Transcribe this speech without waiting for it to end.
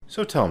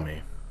So tell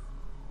me,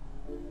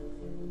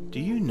 do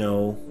you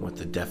know what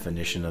the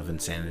definition of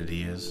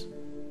insanity is?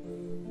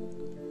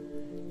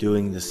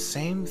 Doing the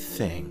same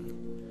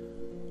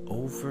thing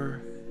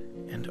over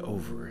and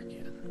over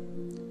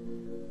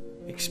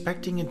again,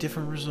 expecting a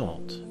different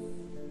result.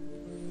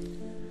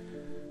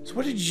 So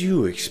what did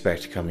you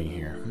expect coming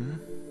here?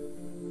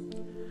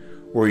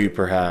 Were you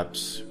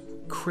perhaps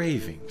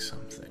craving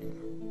something?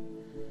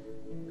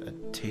 A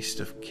taste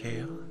of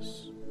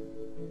chaos?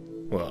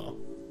 Well,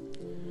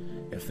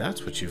 if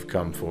that's what you've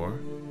come for,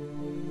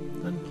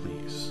 then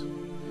please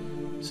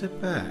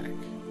sit back,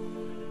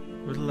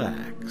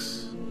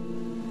 relax,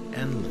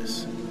 and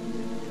listen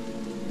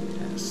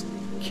as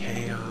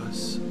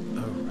chaos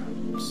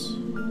erupts.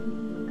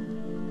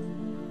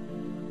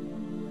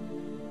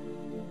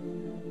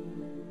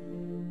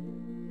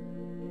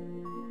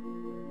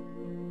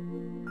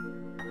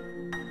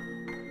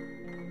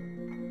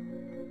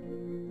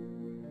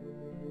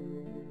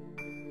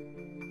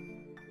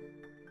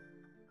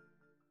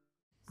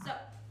 So,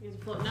 you guys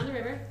are floating down the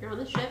river, you're on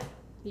the ship.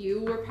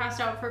 You were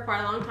passed out for quite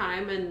a long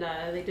time, and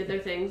they did their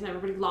things.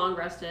 Everybody's long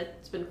rested.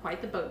 It's been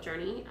quite the boat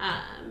journey.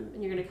 And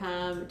you're going to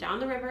come down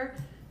the river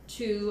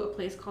to a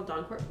place called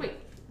Dawncourt Point.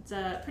 It's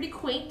a pretty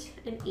quaint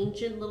and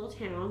ancient little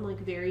town, like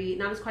very,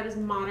 not as quite as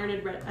modern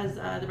as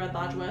the Red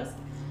Lodge was.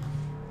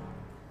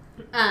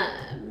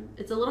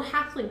 It's a little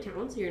halfling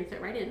town, so you're going to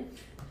fit right in.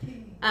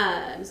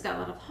 It's got a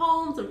lot of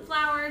homes and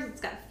flowers. It's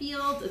got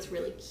fields. It's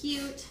really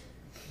cute.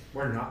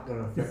 We're not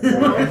gonna fit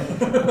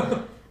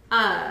right.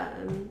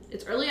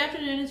 It's early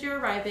afternoon as you're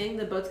arriving.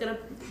 The boat's gonna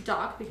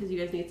dock because you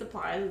guys need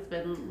supplies. It's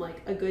been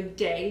like a good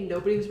day.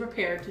 Nobody was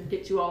prepared to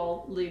get you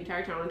all the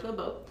entire town into a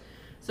boat.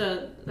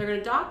 So they're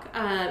gonna dock,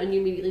 and you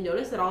immediately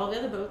notice that all of the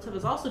other boats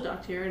have also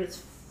docked here, and it's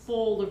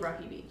full of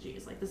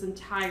refugees. Like this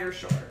entire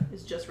shore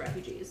is just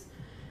refugees.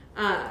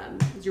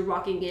 As you're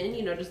walking in,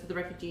 you notice that the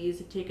refugees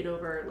have taken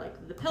over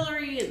like the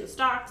pillory and the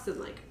stocks, and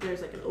like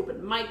there's like an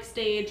open mic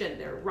stage, and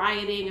they're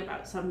rioting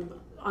about some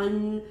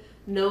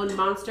unknown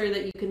monster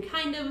that you can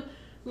kind of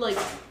like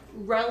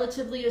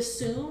relatively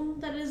assume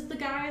that is the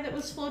guy that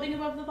was floating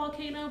above the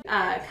volcano.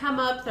 Come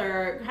up,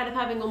 they're kind of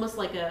having almost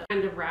like a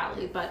kind of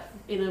rally, but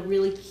in a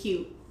really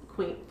cute,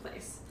 quaint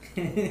place.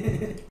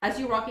 As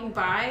you're walking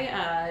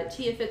by,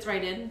 Tia fits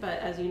right in, but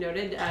as you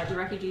noted, the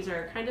refugees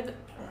are kind of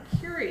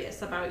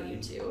curious about you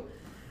two.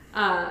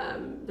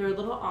 They're a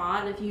little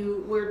odd. If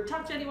you were to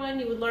talk to anyone,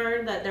 you would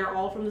learn that they're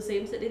all from the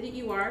same city that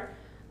you are,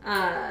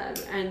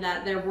 and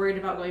that they're worried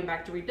about going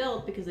back to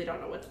rebuild because they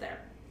don't know what's there.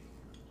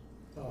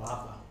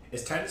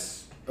 Is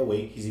Titus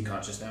awake? Is he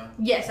conscious now?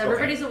 Yes,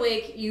 everybody's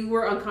awake. You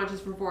were unconscious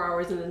for 4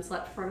 hours and then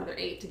slept for another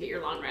 8 to get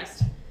your long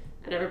rest,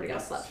 and everybody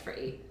else slept for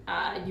 8.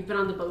 You've been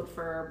on the boat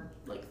for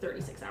like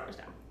 36 hours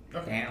now.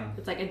 Okay. Damn.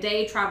 It's like a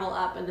day travel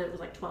up, and then it was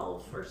like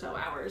 12 or so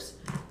hours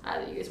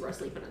that you guys were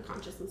asleep and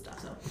unconscious and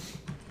stuff.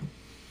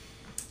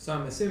 So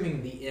I'm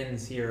assuming the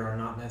inns here are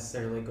not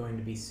necessarily going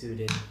to be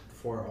suited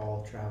for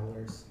all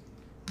travelers.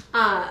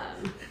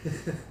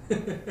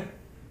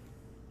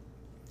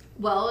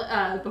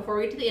 Well, before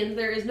we get to the inn,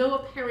 there is no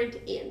apparent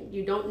inn.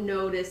 You don't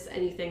notice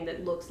anything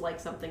that looks like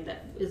something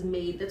that is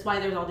made. That's why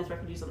there's all these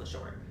refugees on the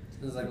shore.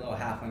 There's like a little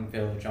halfling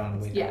village on the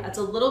way down. Yeah, it's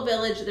a little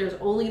village. There's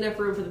only enough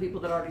room for the people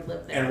that already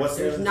live there. And what's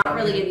There's the not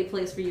really name? any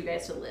place for you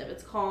guys to live.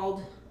 It's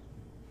called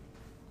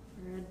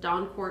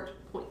Dawncourt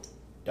Point.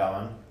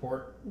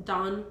 Dawnport?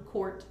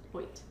 Dawncourt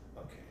Point.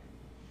 Okay.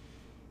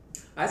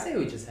 I say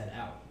we just head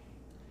out.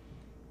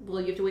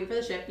 Well, you have to wait for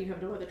the ship. You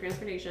have no other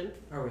transportation.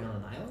 Are we on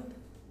an island?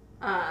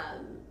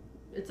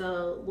 It's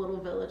a little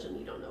village, and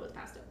you don't know what's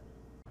past it.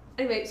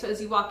 Anyway, so as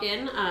you walk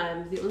in,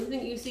 the only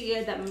thing you see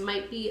that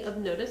might be of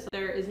notice,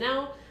 there is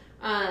now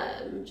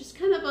just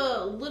kind of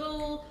a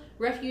little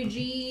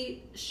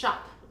refugee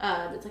shop.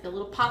 It's like a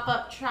little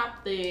pop-up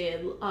shop.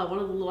 One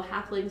of the little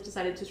halflings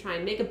decided to try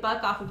and make a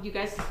buck off of you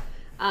guys,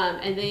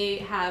 and they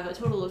have a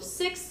total of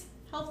 6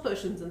 health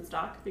potions in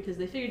stock because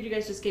they figured you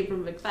guys just came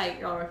from a big fight.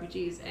 You're all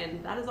refugees,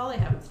 and that is all they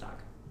have in stock.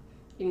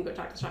 You can go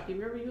talk to the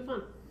shopkeeper and you move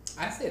on.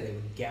 I say they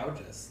would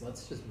gouge us.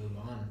 Let's just move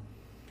on.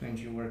 Don't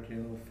you work your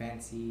little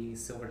fancy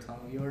silver tongue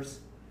of yours?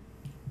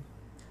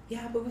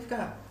 Yeah, but we've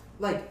got,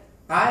 like,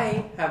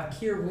 I have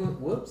cure wounds.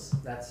 Whoops,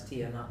 that's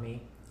Tia, not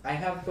me. I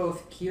have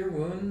both cure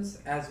wounds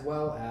as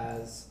well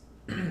as,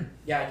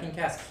 yeah, I can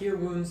cast cure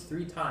wounds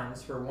 3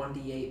 times for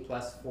 1d8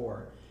 plus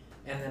 4.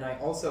 And then I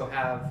also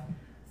have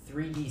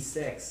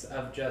 3d6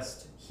 of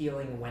just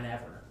healing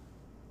whenever.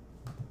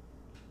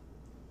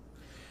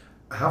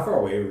 How far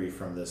away are we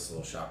from this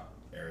little shop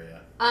area?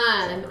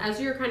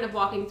 As you're kind of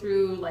walking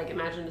through, like,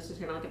 imagine this is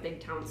kind of like a big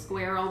town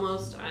square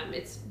almost.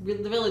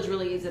 The village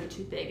really isn't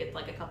too big. It's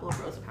like a couple of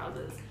rows of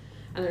houses,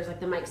 and there's like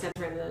the mic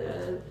center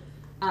and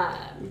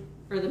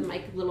the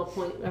mic little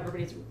point.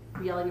 Everybody's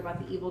yelling about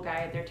the evil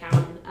guy in their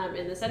town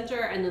in the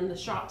center, and then the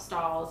shop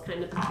stall is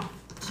kind of off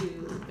to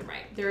the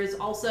right. There is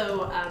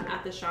also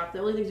at the shop, the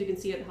only things you can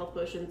see are the health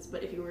potions.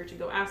 But if you were to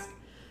go ask,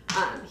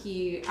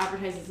 he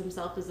advertises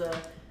himself as a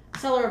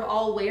seller of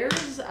all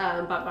wares,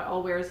 but by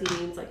all wares he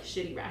means like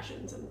shitty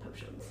rations and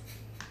potions,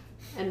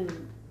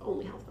 and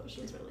only health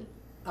potions really.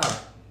 Alright.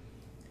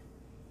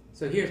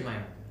 So here's my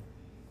argument.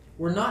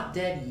 We're not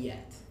dead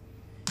yet.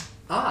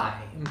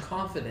 I am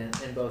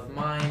confident in both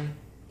mine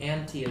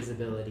and Tia's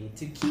ability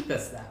to keep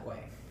us that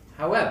way.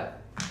 However,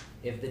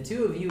 if the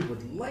two of you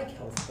would like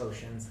health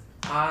potions,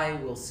 I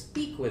will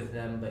speak with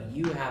them, but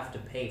you have to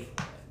pay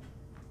for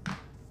it.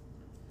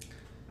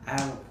 I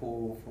have a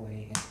pool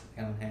fully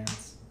on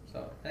hands,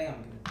 so I think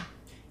I'm good.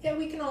 Yeah,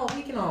 we can all.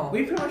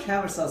 We pretty much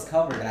have ourselves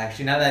covered,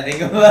 actually, now that I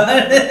think about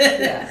it.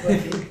 Yeah. But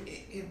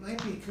it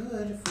might be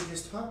good if we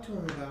just talk to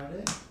him about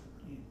it.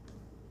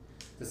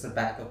 Just a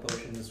backup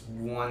potion, just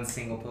one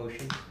single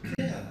potion.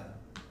 Yeah.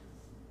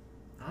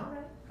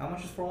 Alright. How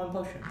much is for one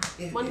potion?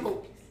 One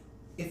gold.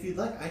 If you'd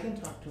like, I can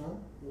talk to him.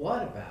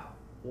 What about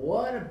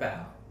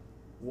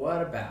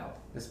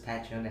Just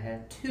pat you on the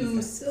head.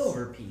 2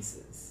 silver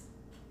pieces?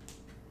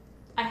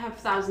 I have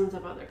thousands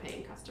of other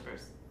paying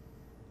customers.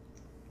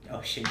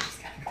 Oh shit, she's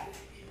got it.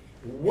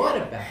 What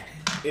about?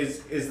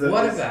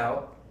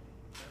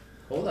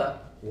 Hold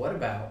up. What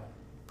about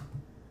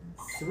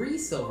 3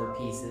 silver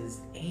pieces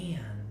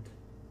and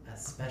a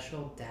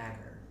special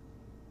dagger?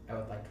 I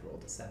would like to roll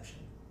deception.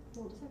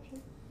 Roll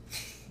deception.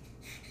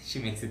 She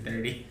makes it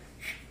 30.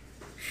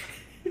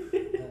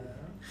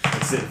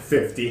 It's at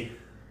 50.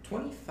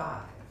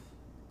 25.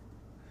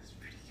 That's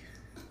pretty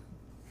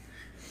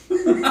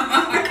good.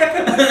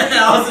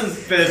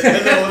 Allison's pissed.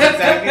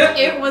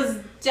 It was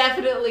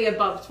definitely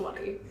above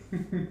 20.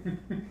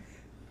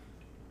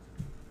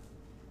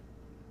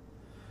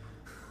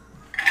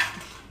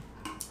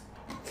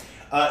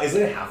 Is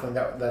it a halfling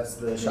that's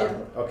the shop?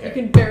 You Okay.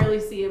 can barely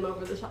see him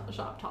over the shop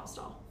top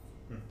stall.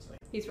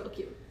 He's real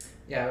cute.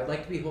 Yeah, I would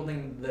like to be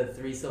holding the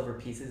 3 silver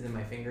pieces in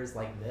my fingers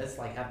like this,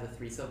 like have the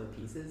 3 silver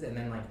pieces, and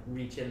then like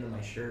reach into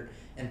my shirt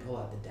and pull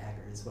out the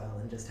dagger as well,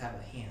 and just have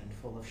a hand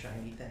full of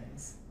shiny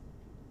things.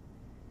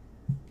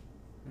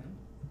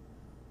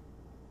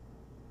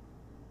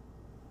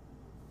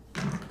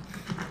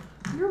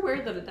 You're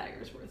aware that a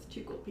dagger's worth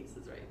 2 gold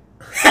pieces, right?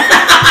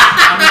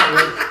 I'm not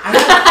worried.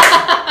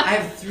 I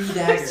have 3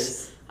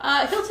 daggers.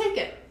 He'll take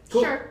it.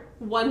 Cool. Sure.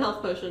 1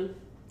 health potion.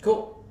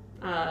 Cool.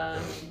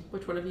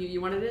 Which one of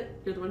you wanted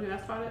it? You're the one who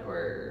asked about it,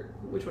 or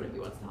which one of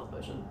you wants the health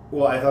potion?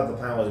 Well, I thought the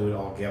plan was we'd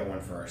all get one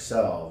for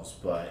ourselves,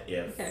 but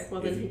if Okay, well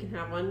if then you- he can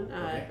have one.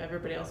 Okay. If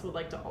everybody else would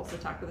like to also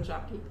talk to the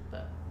shopkeep,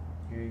 but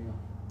Here you go.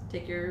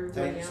 take your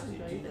Thanks, ring out and do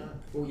go you eat it. know?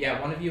 Well,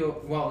 yeah, one of you.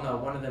 Well, no,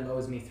 one of them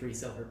owes me 3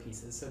 silver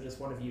pieces, so just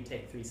one of you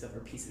take 3 silver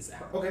pieces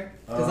out. Okay.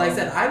 Because I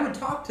said I would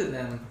talk to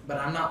them, but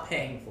I'm not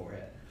paying for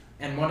it.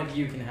 And one of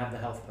you can have the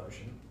health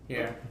potion.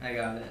 Here, I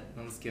got it.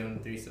 I'm just giving him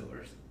 3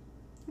 silvers.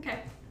 Okay.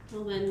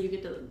 Well then you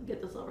get to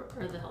get the silver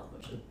or the health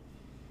potion.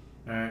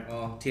 Alright,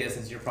 well, Tia,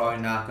 since you're probably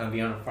not going to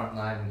be on the front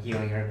line and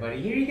healing everybody,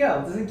 here you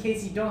go. Just in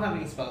case you don't have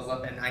any spells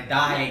left and I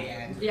die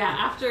again. Yeah,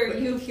 after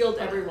you've healed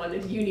everyone,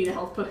 if you need a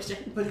health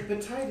potion. But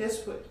Titus,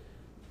 but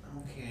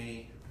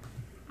okay.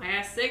 I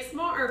have 5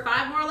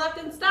 more left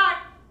in stock.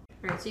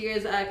 All right, so you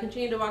guys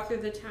continue to walk through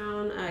the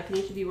town. Can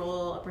each of you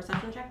roll a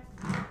perception check?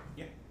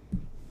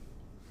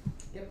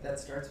 Yep,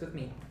 that starts with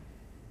me.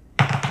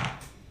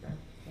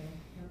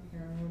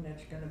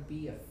 That's gonna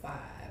be a 5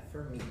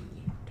 for me.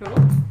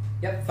 Total?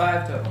 Yep,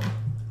 5 total.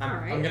 I'm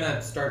Alright.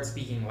 gonna start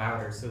speaking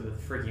louder so the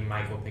freaking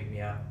mic will pick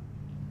me up.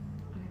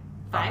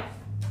 5.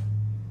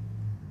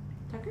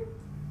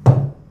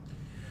 Tucker?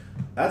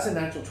 That's a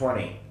natural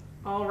 20.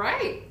 All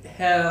right.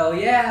 Hell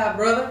yeah,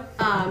 brother!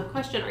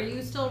 Question: are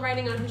you still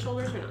riding on his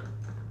shoulders or not?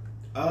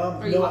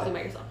 Or are you No, walking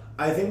by yourself?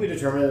 I think we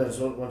determined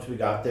that once we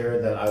got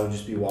there that I would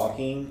just be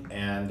walking,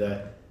 and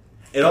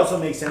it also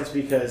makes sense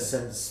because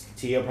since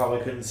Tia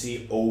probably couldn't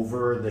see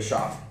over the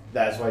shop,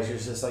 that's why she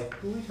was just like,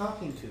 "Who are we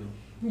talking to?"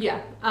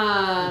 Yeah.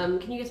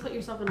 Can you guys put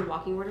yourself in a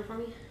walking order for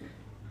me?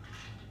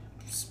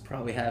 Just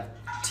probably have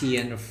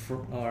Tia in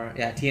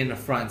the Tia in the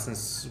front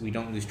since we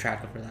don't lose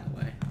track of her that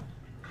way.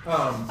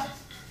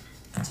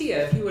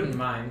 Tia, if you wouldn't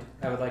mind,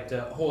 I would like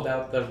to hold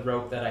out the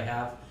rope that I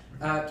have.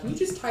 Can you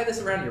just tie this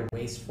around your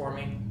waist for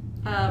me?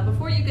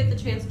 Before you get the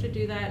chance to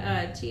do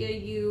that, Tia,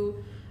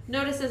 you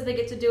notice as they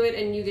get to do it,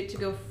 and you get to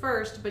go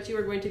first, but you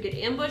are going to get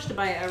ambushed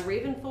by a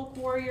Ravenfolk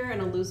warrior, an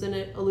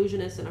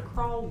illusionist, and a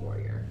crawl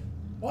warrior.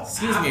 What?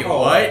 Excuse me,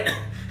 what?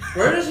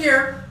 We're just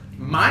here,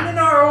 minding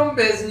our own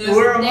business.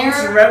 We're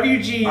amongst They're-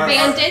 refugees.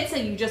 Bandits, so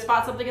you just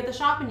bought something at the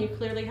shop, and you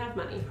clearly have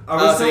money. Are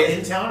we so still it's-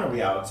 in town or are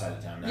we outside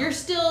of town now? You're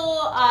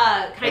still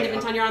kind of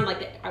in town. You're on like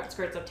the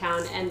outskirts of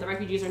town, and the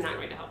refugees are not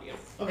going to help you.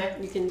 Okay.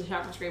 You can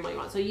shout or scream all you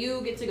want. So you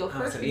get to go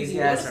first so because these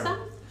you guys notice are-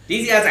 them.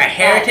 These guys are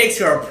heretics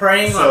who are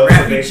preying So on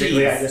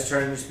basically, I refugees. just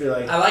turn and just be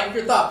like, I like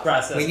your thought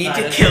process. We need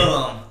to Titus.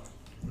 kill them.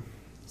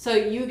 So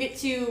you get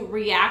to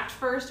react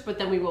first, but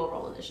then we will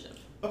roll initiative.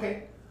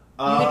 okay.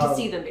 You get to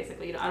see them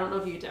basically. You know, I don't know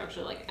if you get to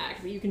actually like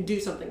act, but you can do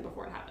something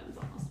before it happens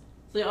almost.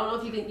 So I don't know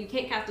if you can. You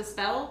can't cast a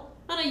spell.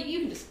 Oh no,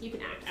 you can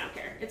act. I don't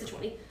care. It's a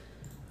 20.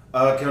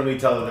 Can we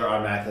tell that they're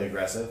automatically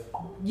aggressive?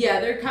 Yeah,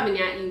 they're coming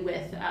at you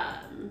with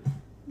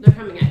They're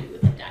coming at you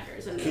with like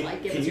daggers and they're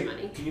like, give us your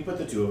money. Can you put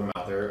the two of them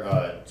out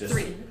there? Just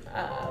 3.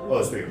 Oh,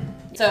 it's 3.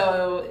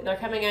 So they're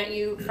coming at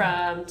you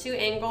from 2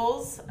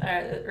 angles,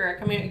 or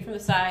coming at you from the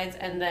sides,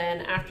 and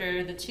then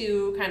after the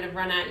 2 kind of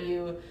run at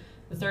you,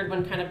 the third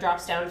one kind of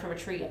drops down from a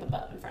tree up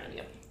above in front of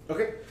you.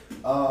 Okay.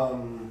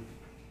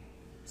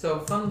 So,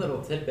 fun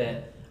little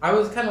tidbit. I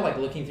was kind of like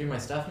looking through my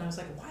stuff and I was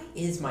like, why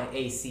is my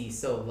AC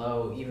so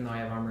low even though I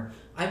have armor?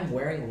 I'm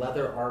wearing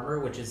leather armor,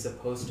 which is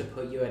supposed to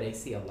put you at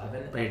AC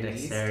 11. But your at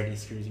least. dexterity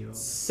screws you up.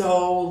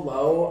 So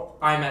low,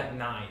 I'm at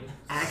 9.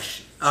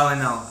 Actually, oh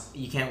no,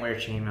 you can't wear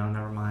chainmail.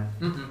 Never mind.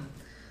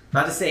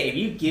 About to say, if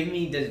you give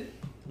me the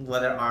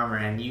leather armor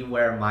and you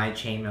wear my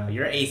chainmail,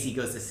 your AC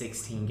goes to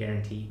 16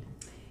 guaranteed.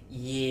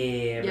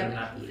 Yeah, but Yeah, I'm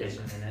not he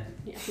proficient in it.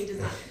 Yeah, he does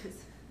not get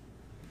his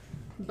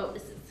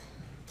bonuses.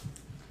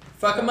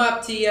 Fuck him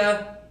up,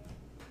 Tia.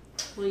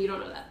 Well, you don't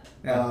know that.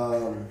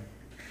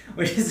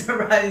 Which is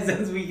surprising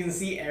since we can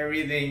see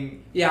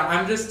everything. Yeah,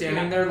 I'm just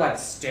standing there like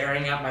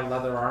staring at my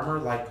leather armor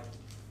like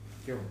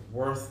you're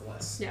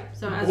worthless. Yeah.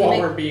 So as While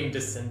you we're being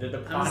descended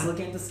I'm just upon.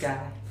 looking at the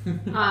sky.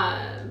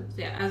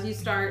 as you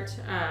start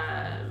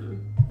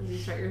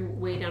your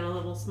way down a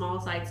little small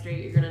side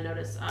street, you're gonna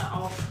notice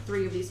all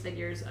 3 of these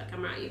figures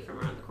come at you from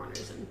around the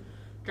corners and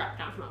drop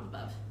down from up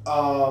above.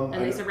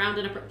 And they surround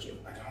and approach you.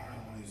 I don't really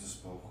want to use a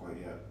spell quite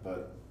yet,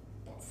 but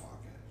fuck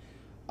it.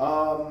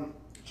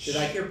 Did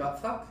I hear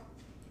butt fuck?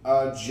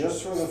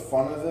 Just for the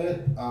fun of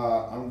it,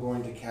 I'm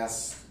going to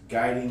cast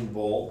Guiding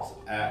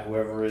Bolt at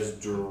whoever is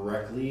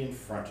directly in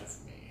front of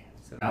me.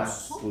 So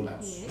Hits.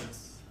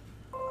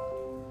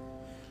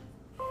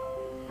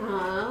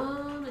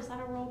 Is that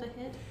a roll to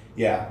hit?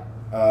 Yeah.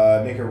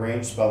 Make a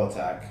ranged spell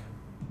attack.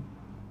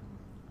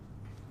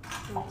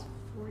 So it's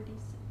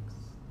 46.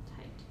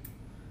 Tight.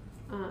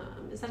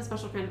 Is that a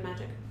special kind of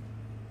magic?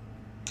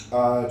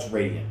 It's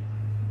radiant.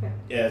 Okay.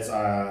 Yeah, it's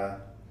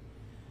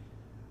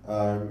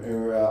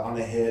on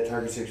a hit,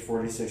 target takes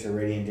 46 of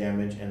radiant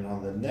damage, and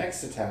on the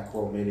next attack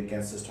roll made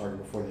against this target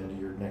before the end of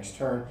your next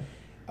turn,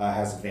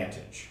 has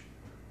advantage.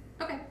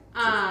 Okay.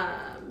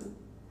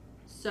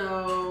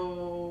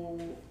 So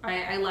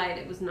I lied.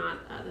 It was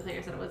not the thing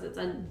I said it was. It's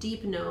a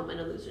deep gnome, an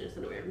illusionist,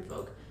 and a weird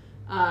folk.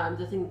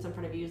 The thing that's in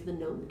front of you is the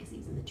gnome because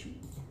he's in the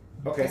trees.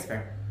 Okay. That's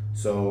fair.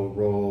 So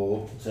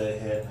roll to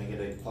hit. I get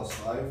a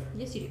 +5.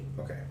 Yes, you do.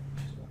 Okay.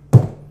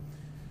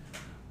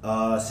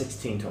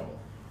 16 total.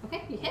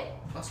 Okay, you hit.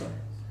 Awesome.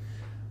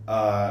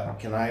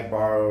 Can I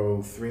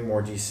borrow 3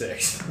 more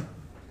d6?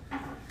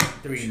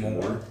 3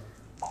 more.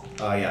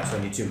 Yeah. So I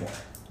need 2 more.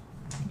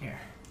 Here.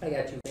 I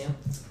got you, man.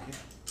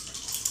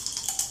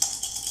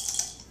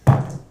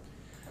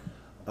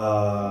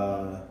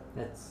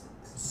 That's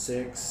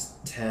 6,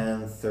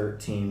 10,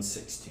 13,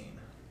 16.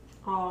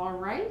 All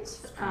right.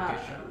 pretty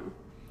good shot.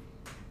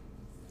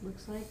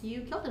 Looks like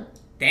you killed him.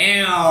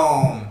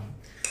 Damn.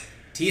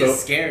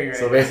 Tia's scary right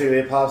So now. basically,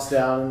 it pops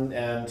down,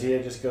 and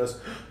Tia just goes,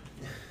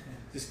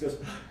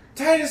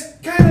 Titus,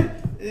 kind of.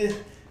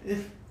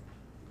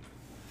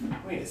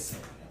 Wait a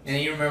second.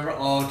 And you remember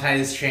all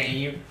Titus training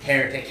you?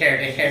 Heretic,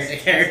 heretic,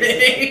 heretic,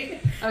 heretic.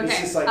 Okay. It's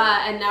just like-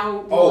 and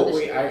now. roll Oh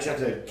wait, initiative. I actually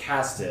have to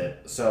cast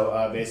it.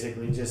 So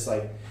basically, just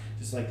like,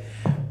 it's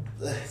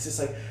just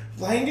like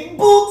blinding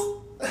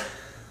bolt.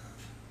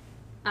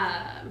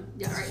 Yeah.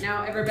 All right.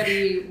 Now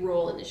everybody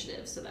roll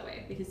initiative, so that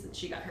way because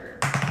she got her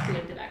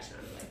preemptive action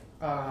out of the way.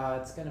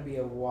 it's gonna be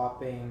a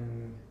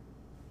whopping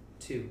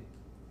 2.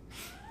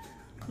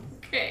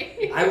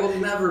 Okay. I will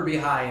never be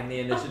high in the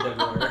initiative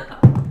order.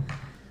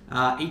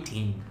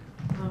 18.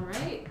 All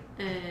right.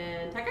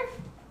 And Tucker.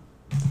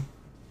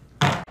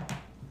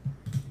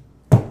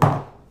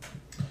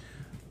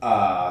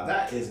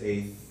 That is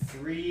a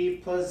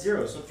 3 +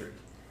 0, so 3.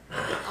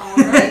 All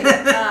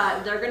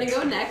right. They're gonna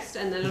go next,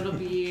 and then it'll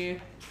be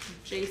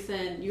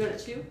Jason. You got a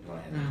 2.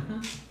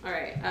 All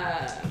right.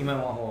 You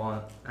might want to hold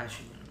on.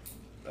 Actually,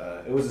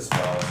 It was a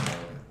spell. So.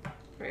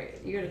 Right.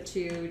 You got a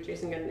 2.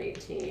 Jason got an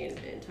 18,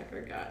 and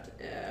Tucker got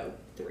a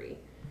 3,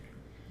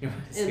 you might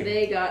and skip.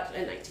 they got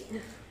a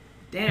 19.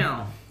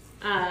 Damn.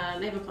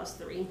 They have a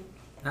 +3.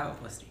 I have a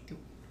 +3 too.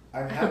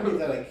 I'm happy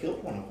that I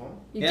killed one of them.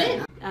 You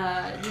Yeah.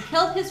 did. You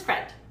killed his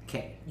friend.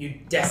 Okay.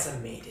 You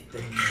decimated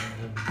the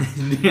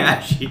gnome.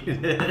 Yeah, she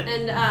did.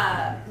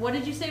 And what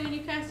did you say when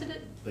you casted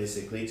it?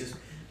 Basically, just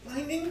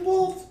blinding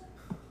bolt.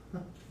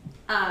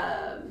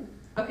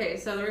 Okay,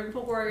 so the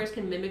Ravenfolk warriors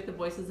can mimic the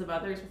voices of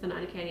others with an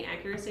uncanny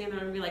accuracy, and they're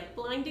gonna be like,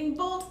 blinding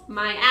bolt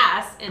my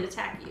ass, and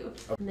attack you.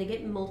 And they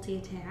get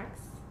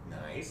multi-attacks.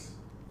 Nice.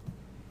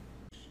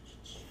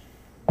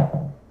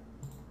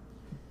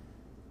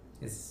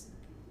 It's...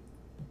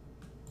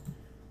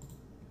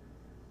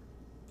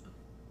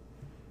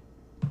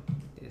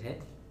 Did it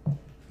hit?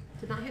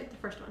 Did not hit the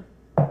first one.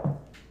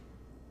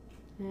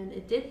 And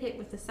it did hit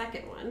with the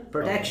second one.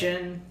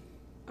 Protection.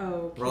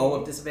 Okay. Roll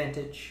with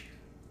disadvantage.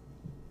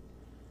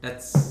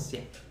 That's...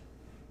 yeah.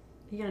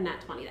 He got a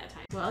nat 20 that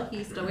time. Well,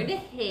 he's still going to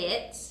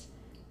hit,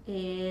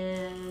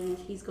 and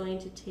he's going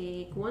to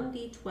take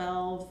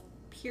 1d12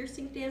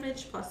 piercing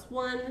damage plus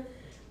 1,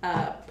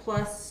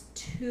 plus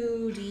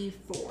 2d4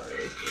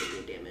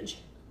 radiant damage.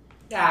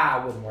 Yeah,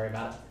 I wouldn't worry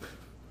about it.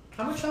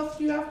 How much health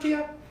do you have,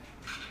 Tia?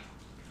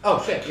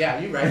 Oh shit, yeah,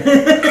 you're right.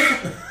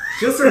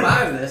 She'll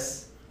survive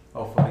this.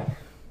 Hopefully.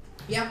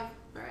 Yeah.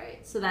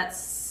 Alright, so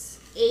that's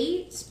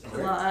 8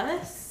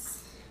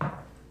 plus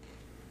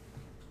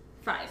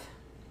 5.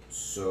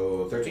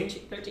 So 13?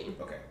 13.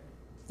 Okay.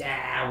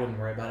 Yeah, I wouldn't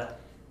worry about it.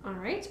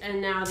 Alright,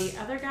 and now the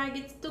other guy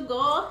gets to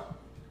go.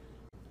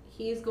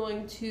 He's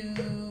going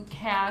to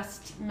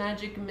cast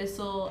Magic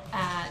Missile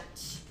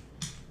at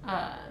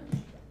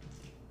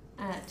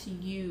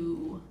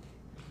you,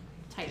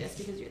 Titus,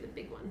 because you're the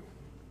big one.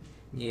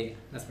 Yeah,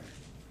 that's right.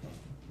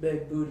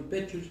 Big booty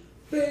bitches,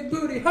 big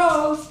booty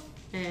hoes.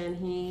 And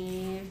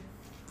he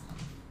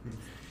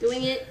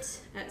doing it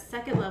at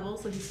 2nd level,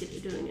 so he's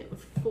doing it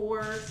with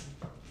 4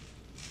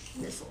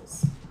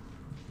 missiles.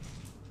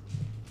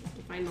 I have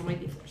to find all my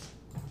d4s.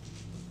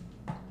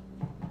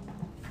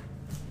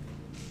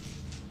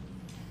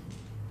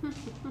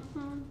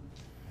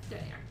 There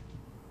they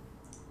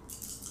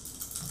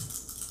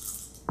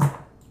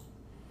are.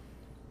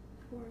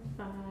 4,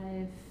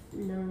 5,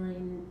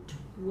 9,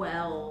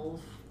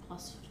 12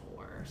 plus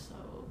 4, so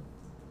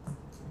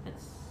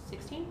that's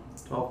 16?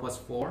 12 plus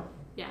 4.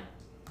 Yeah.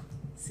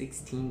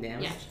 16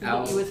 damage. Yeah, he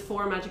hit you with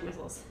 4 magic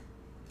missiles.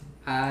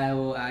 I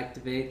will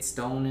activate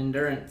Stone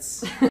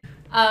Endurance.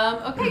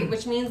 Okay,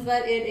 which means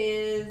that it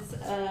is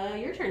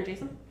your turn,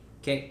 Jason.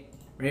 Okay,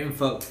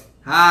 Ravenfolk.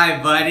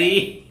 Hi,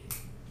 buddy.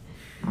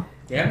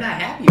 Yeah, I'm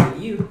not happy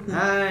with you.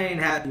 I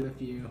ain't happy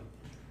with you.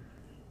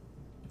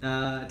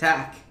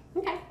 Attack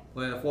Okay,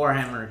 with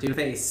Warhammer to the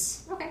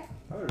face. okay.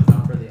 I would have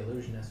gone for the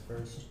illusionist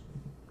first.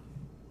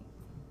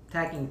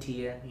 Attacking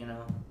Tia, you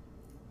know.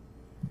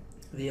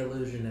 The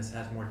illusionist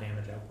has more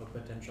damage output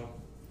potential.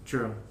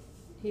 True.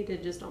 He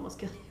did just almost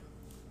kill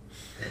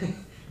you.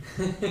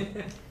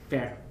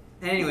 Fair.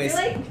 Anyways,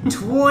 Really?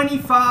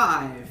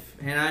 25.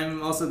 And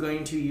I'm also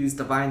going to use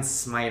Divine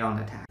Smite on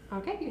attack.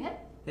 Okay, you hit.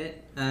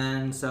 Hit.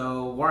 And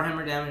so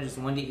Warhammer damage is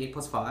 1d8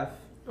 plus 5.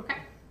 Okay.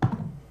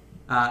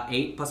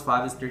 8 plus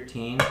 5 is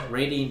 13.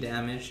 Radiant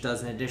damage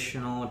does an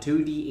additional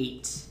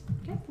 2d8.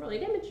 Okay, roll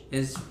your damage.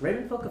 Is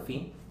Ravenfolk a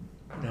fiend?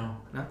 No.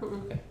 No?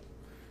 Mm-mm. Okay.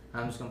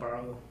 I'm just gonna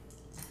borrow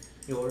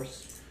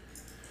yours.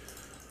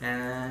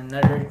 And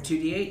another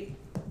 2d8.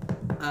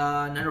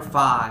 Another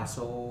 5.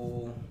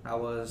 So that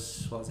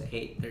was, what was it?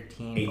 8,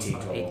 13, 18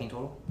 plus 5, total. 18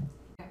 total.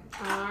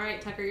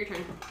 Alright, Tucker, your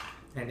turn.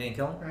 And didn't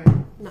kill him? Right.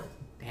 No.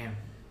 Damn.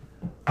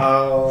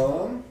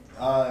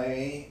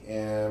 I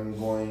am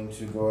going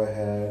to go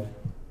ahead.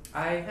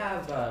 I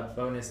have a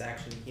bonus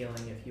action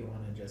healing if you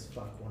want to just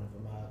fuck one of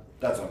them up.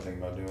 That's what I'm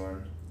thinking about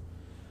doing.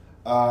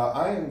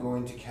 I am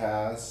going to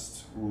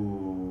cast.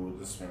 Ooh,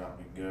 this may not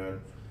be good.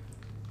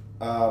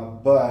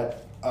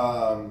 But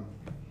kind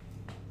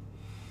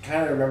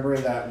of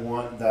remembering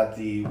that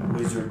the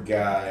wizard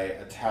guy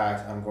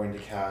attacked, I'm going to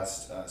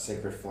cast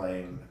Sacred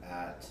Flame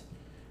at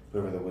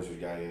whoever the wizard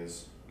guy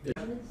is.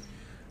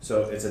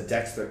 So it's a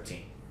Dex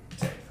 13.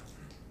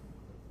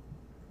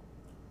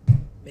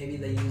 Maybe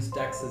they use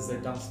Dex as their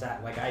dump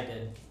stat like I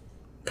did.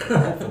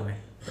 Hopefully.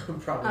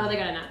 Probably. Oh, they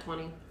got a nat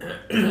 20.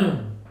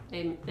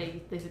 they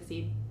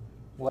succeed.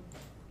 What?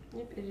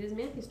 Yep, it is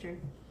Matthew's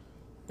turn.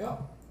 Yeah.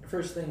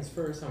 First things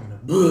first, I'm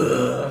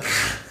gonna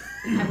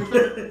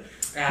Everything.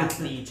 at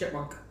the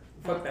chipmunk.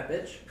 Fuck that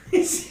bitch.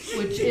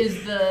 Which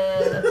is the...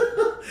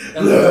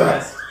 That was the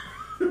rest.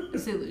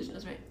 It's the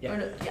illusionist, right? Yeah. Or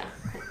no, yeah.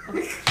 Cool.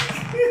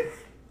 Okay.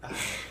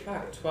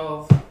 Fuck,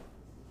 12.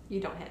 You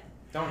don't hit.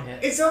 Don't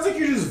hit. It sounds like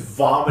you're just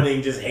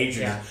vomiting just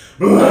hatred.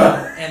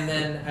 Yeah. And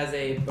then as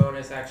a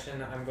bonus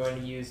action, I'm going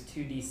to use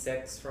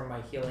 2d6 from my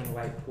healing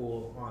light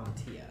pool on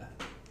Tia.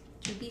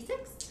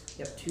 2d6?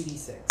 Yep,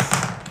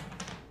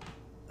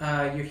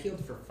 2d6. You're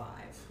healed for 5.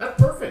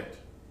 That's perfect.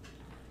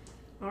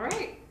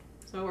 Alright.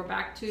 So we're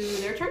back to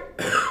their turn.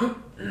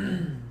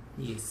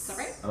 Yes. Is that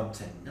right? Up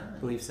to 9. I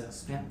believe so.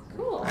 Yeah.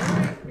 Cool.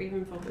 Alright.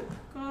 Ravenfolk will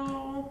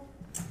go.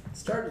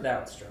 Started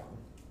out strong.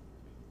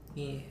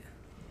 Yeah.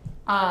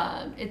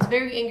 It's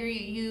very angry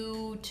at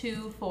you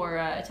two for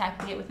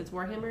attacking it with its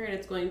warhammer, and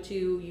it's going to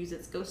use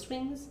its ghost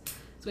wings.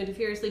 It's going to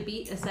furiously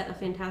beat a set of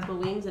phantasmal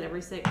wings, and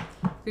every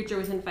creature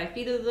within 5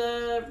 feet of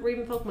the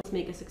Ravenfolk must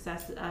make a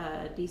success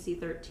DC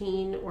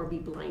 13 or be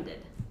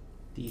blinded.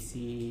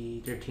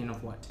 DC 13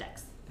 of what?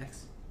 Dex.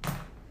 Dex.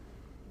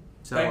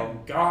 So,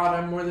 Thank God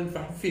I'm more than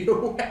 5 feet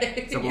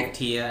away. so both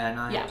Tia and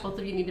I. Yeah, both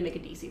of you need to make a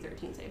DC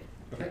 13 save.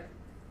 Okay.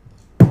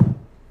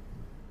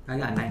 I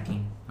got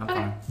 19. I'm Okay.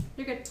 fine.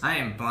 You're good. I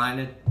am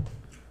blinded.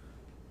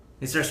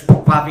 He starts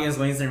flapping his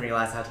wings and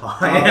realizes how tall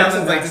I am. that's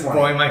I'm a like nice just one.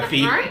 blowing my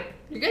feet. Alright,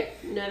 you're good.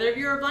 Neither of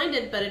you are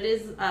blinded, but it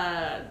is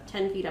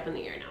 10 feet up in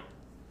the air now.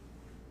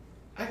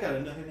 I got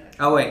another nat.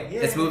 Oh wait,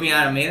 Yeah. it's moving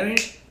out of melee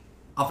range?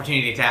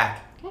 Opportunity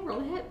attack. Okay,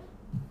 roll a hit.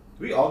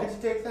 Do we all get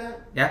to take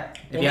that? Yeah?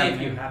 Only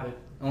if you have it.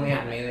 only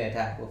have melee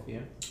attack with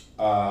you.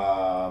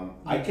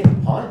 I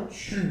can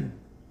punch.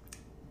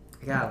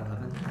 I got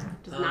 11.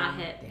 Does not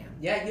hit. Damn.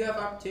 Yeah, you have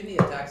opportunity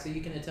attack, so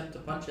you can attempt to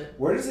punch it.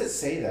 Where does it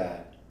say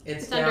that?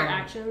 It's It's under down-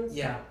 actions.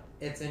 Yeah,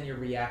 it's in your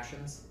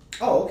reactions.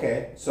 Oh,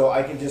 okay. So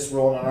I can just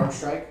roll an unarmed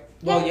strike?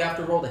 Well, you have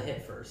to roll the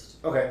hit first.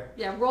 Okay.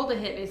 Yeah, roll to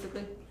hit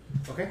basically.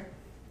 Okay.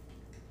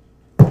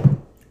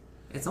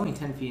 It's only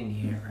 10 feet in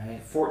the air,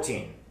 right?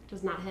 14.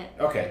 Does not hit.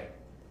 Okay.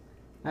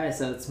 Alright,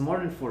 so it's more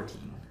than 14.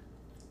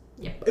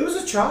 It was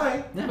a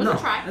try. Yeah, Was a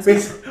try. That's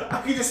good.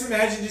 I can just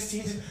imagine just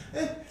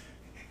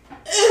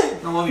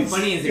No, what would be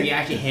funny is if you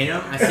actually hit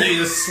him, I see you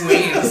just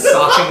swing and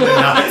sock him in the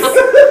nuts.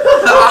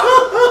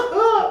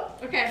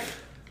 Okay.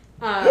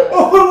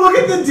 Oh, look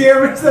at the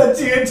damage that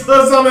Tia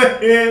does on a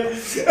hit.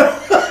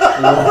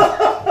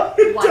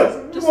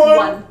 One. Just one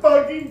one.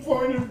 fucking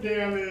point of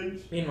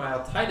damage.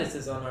 Meanwhile,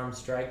 Titus's unarmed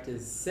strike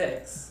is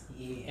 6,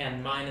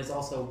 and mine is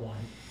also 1.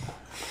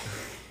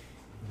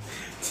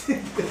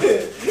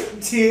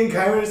 Tia and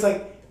Kyron is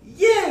like,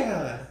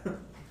 yeah.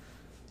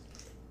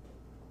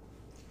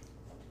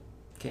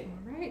 Okay.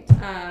 Alright.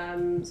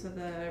 So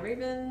the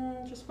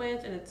Raven just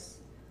went, and it's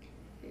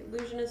the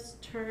Illusionist's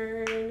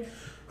turn.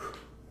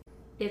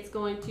 It's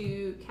going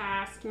to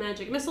cast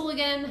Magic Missile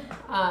again.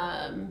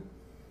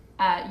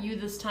 At you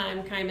this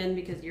time, Kaiman,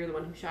 because you're the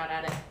one who shot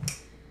at it.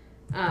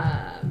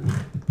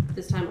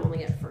 This time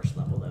only at first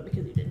level, though,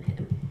 because you didn't hit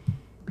him.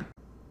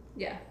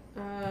 Yeah.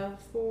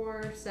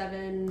 4,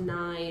 7,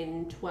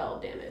 9,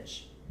 12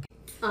 damage.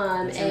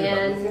 And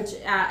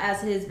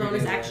as his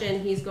bonus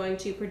action, he's going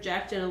to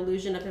project an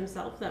illusion of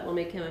himself that will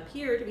make him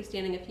appear to be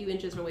standing a few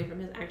inches away from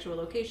his actual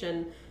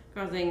location,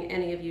 causing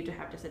any of you to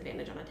have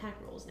disadvantage on attack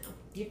rolls now.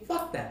 You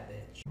fuck that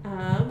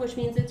bitch. Which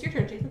means it's your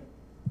turn, Jason.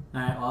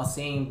 Alright, well,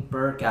 seeing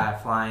bird guy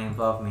flying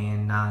above me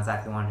and not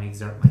exactly wanting to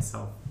exert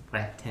myself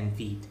at 10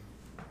 feet.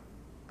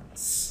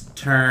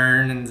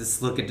 Turn and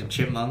just look at the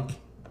chipmunk.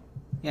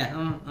 Yeah,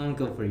 I'm gonna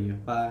go for you.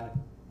 5,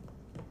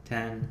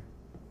 10,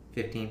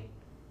 15.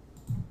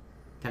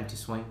 Time to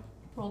swing.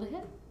 Roll to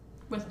hit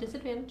with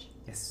disadvantage.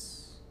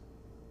 Yes.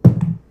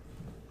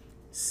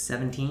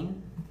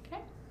 17.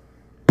 Okay.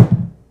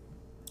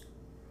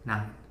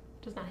 9.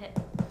 Does not hit.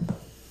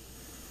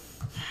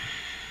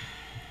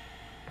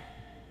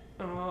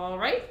 All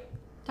right,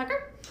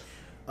 Tucker.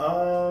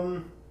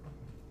 How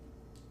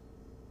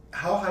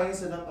high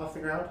is it up off the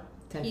ground?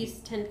 10 He's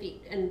feet. 10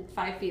 feet and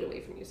 5 feet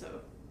away from you,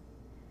 so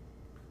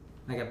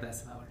I got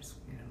best hours.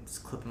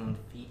 Just clip him on the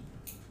feet.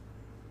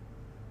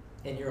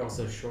 And you're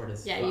also short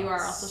as Yeah, fuck. you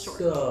are also short.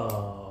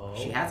 So...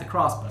 She has a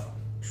crossbow.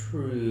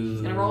 True.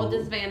 he's gonna roll with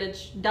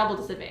disadvantage, double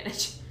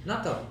disadvantage.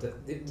 Not double.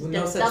 No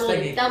Double- such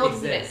thing double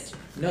exists.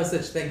 No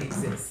such thing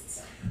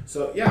exists.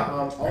 So yeah,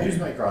 I'll use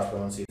my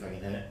crossbow and see if I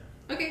can hit it.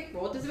 Okay,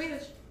 roll with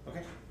disadvantage.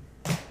 Okay.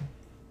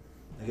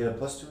 I get a +2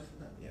 with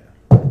that?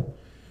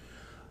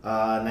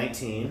 Yeah.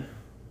 19.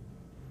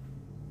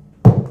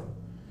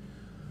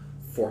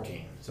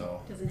 14.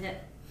 So Doesn't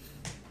hit.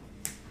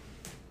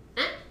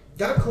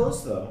 got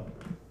close though.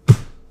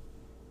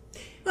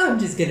 I'm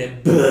just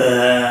gonna.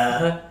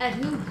 At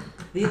who?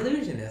 The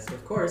illusionist,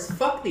 of course.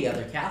 Fuck the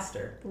other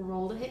caster.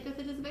 Roll to hit with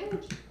a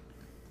disadvantage.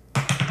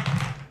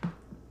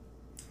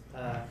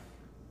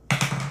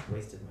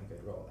 Wasted my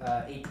good roll.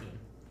 18.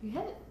 You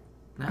hit.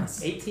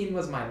 Nice. 18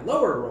 was my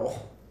lower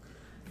roll.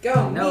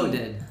 Go No, me.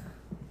 did.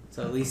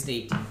 So at least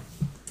 18.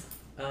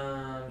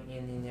 And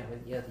then that was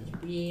the other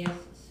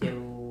best.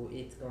 So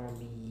it's gonna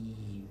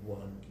be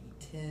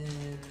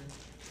 1d10.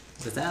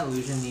 Does that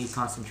illusion need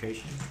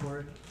concentration for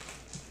it?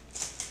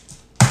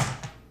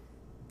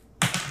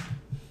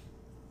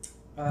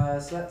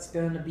 So that's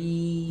gonna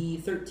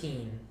be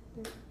 13.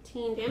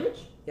 13 damage.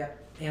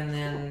 Yep. And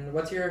then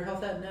what's your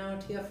health at now,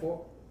 Tia?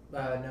 4?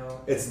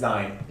 No. It's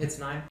 9. It's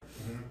 9.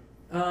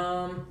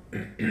 Haven't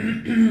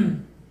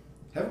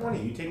one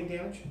of you taken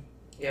damage?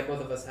 Yeah,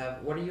 both of us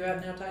have. What are you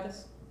at now,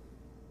 Titus?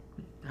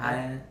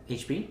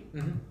 HP?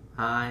 Mm-hmm.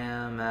 I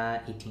am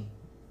at 18.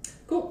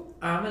 Cool.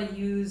 I'm gonna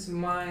use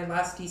my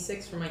last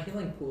d6 for my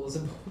healing pool as a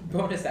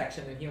bonus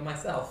action and heal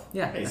myself.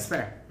 Yeah, Nice. that's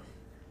fair.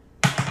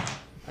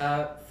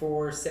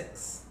 For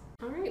 6.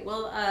 All right.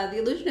 Well, the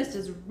illusionist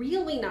is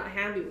really not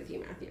happy with you,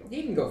 Matthew.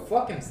 He can go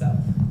fuck himself.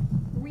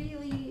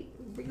 Really,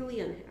 really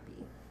unhappy.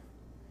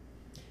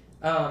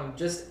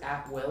 Just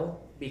at will,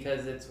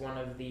 because it's one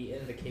of the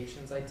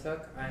invocations I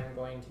took, I'm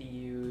going to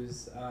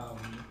use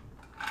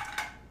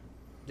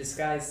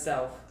disguise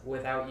self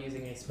without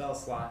using a spell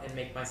slot and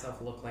make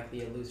myself look like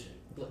the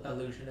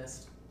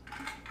illusionist.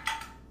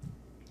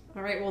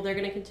 All right. Well, they're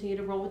going to continue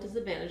to roll with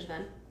disadvantage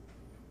then,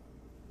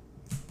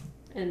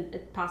 and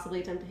possibly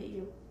attempt to hit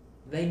you.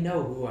 They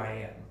know who I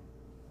am.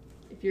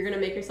 If you're going to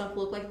make yourself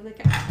look like the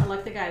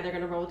guy, they're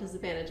going to roll with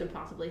disadvantage and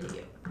possibly hit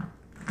you.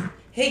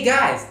 Hey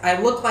guys,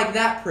 I look like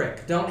that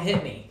prick. Don't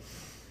hit me.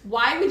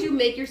 Why would you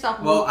make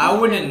yourself Well, look I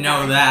like wouldn't the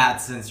know guy?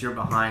 that since you're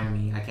behind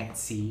me. I can't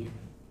see you.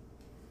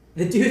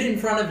 The dude in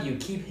front of you,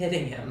 keep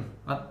hitting him.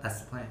 Well,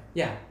 that's the plan.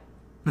 Yeah.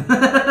 And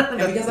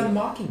because I'm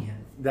mocking him.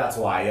 That's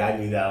why I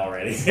knew that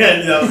already.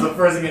 And that was the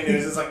first thing I knew.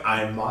 It's just like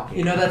I'm mocking.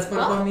 You know that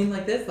SpongeBob meme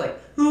like this? Like,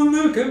 oh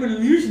look, I'm an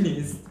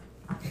illusionist.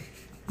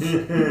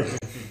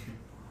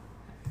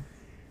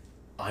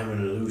 I'm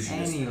an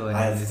illusionist. Anyways.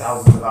 I have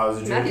thousands of hours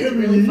of Matthew's training.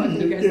 really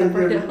fucking you guys up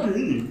right now.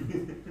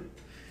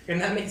 And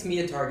that makes me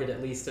a target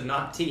at least, and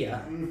not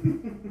Tia.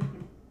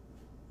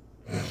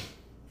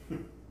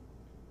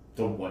 Don't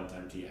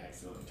he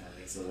accidentally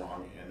targets the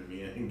wrong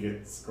enemy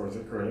and scores a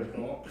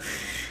critical.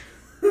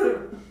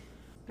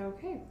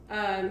 Okay.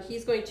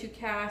 He's going to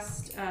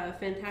cast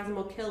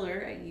Phantasmal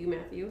Killer at you,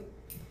 Matthew.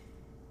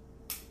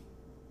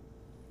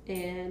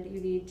 And you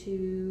need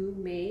to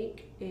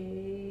make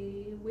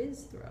a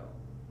whiz throw.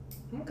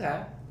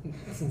 Okay.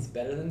 This is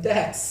better than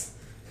Dex.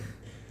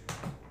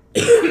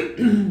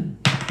 13.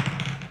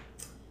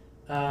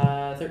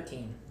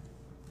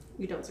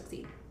 You don't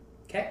succeed.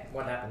 Okay,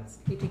 what happens?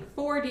 You take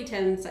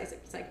 4d10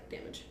 psychic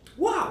damage.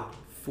 Wow!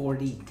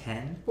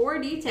 4d10?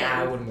 4d10.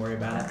 Yeah, I wouldn't worry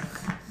about it.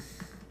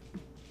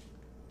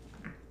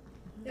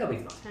 It'll be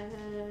fine.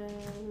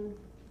 10.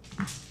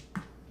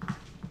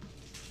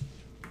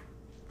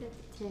 That's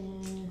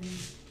 10.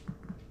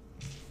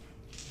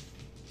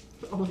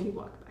 Oh, you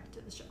walk back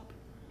to the shop.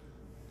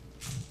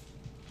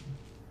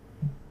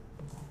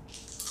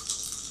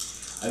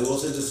 I will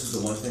say this is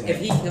the one thing. If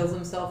he kills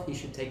himself, he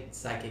should take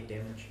psychic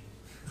damage.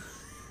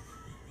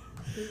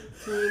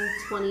 18,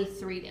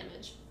 23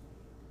 damage.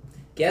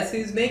 Guess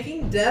who's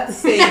making death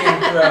saving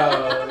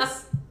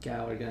throws?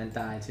 God, we're gonna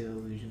die to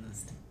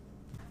Illusionist.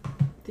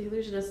 The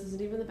illusionist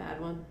isn't even the bad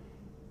one.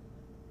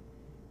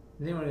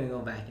 I think we're gonna go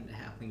back into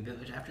Halfling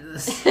Village after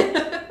this.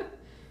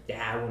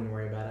 Yeah, I wouldn't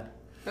worry about it.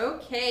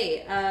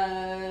 Okay,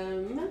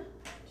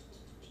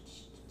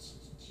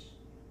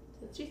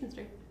 that's Jason's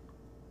turn.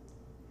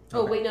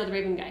 Oh, Okay. wait, no, the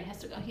Raven guy has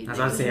to go. I was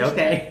about to say,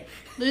 okay.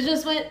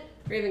 Illusionist went,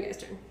 Raven guy's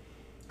turn.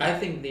 I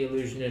think the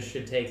illusionist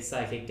should take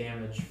psychic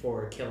damage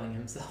for killing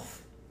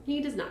himself. He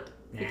does not,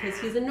 because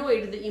he's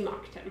annoyed that you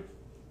mocked him.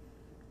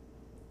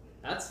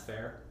 That's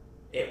fair.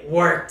 It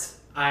worked.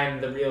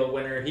 I'm the real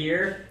winner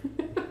here.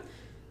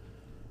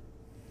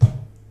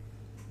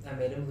 I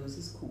made him lose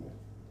his cool.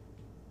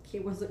 He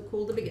wasn't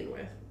cool to begin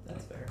with.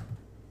 That's fair.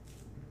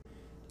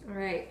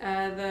 Alright,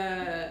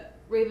 the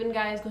Raven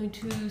guy is going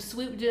to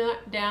swoop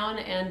down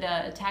and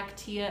attack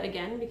Tia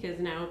again, because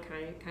now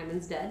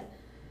Kaiman's dead.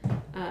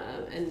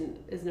 And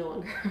is no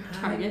longer a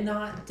target. I'm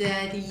not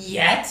dead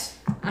yet.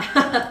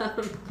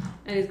 And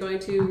he's going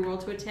to roll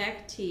to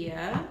attack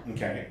Tia.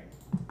 Okay.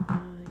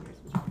 Here's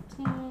his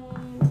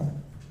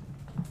routine.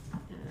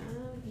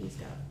 He's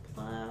got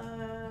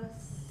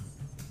plus.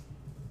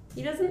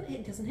 It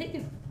doesn't hit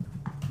you.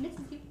 Misses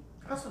you.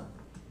 Awesome.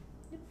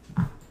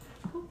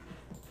 Cool.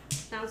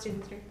 Now it's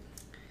Jason's turn.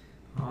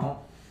 Oh,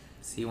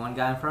 see one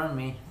guy in front of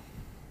me.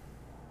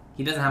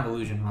 He doesn't have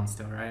illusion on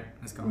still, right?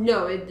 Let's go.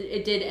 No,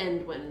 it did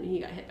end when he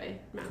got hit by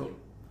Matthew. Cool.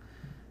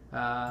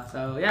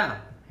 So yeah,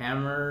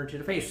 hammer to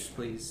the face,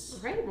 please.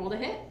 Alright, roll to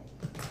hit.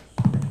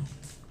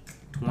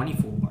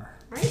 24.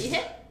 Alright, you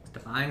hit.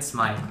 Divine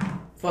Smite.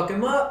 Fuck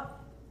him up.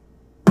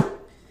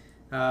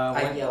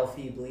 I One, yell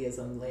feebly as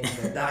I'm laying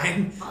there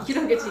dying. You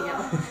don't get to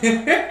yell.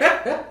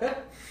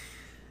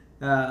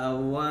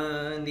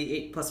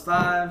 1d8 plus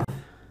 5.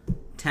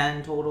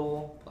 10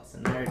 total. Plus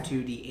another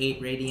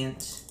 2d8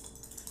 radiant.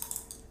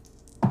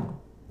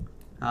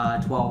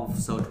 12,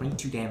 so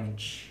 22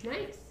 damage.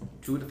 Nice.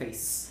 To the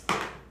face.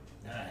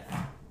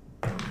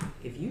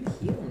 If you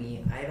heal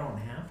me, I don't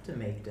have to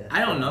make death. I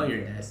don't know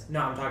you're dead.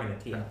 No, I'm talking to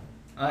Tia.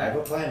 I have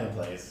a plan in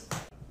place.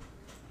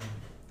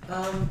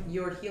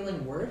 Your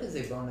healing word is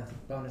a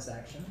bonus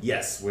action.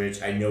 Yes,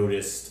 which I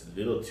noticed a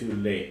little too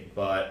late,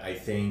 but I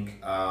think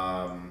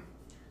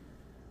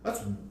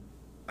that's.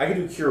 I can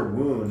do cure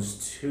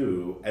wounds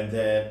too, and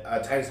then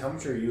Titus, how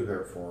much are you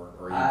hurt for?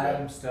 Or are you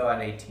I'm still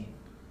at 18.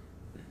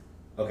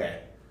 Okay.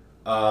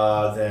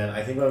 Then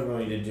I think what I'm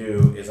going to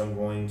do is I'm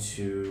going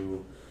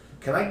to.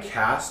 Can I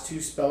cast 2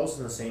 spells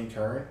in the same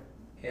turn?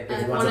 If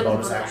one one's a is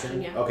bonus bonus action?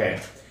 action, yeah. Okay.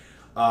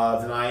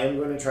 Then I am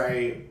going to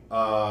try,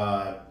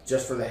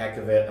 just for the heck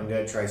of it, I'm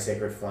going to try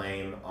Sacred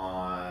Flame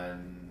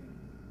on.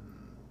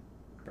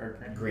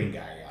 Birdbrain. Green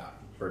guy, yeah.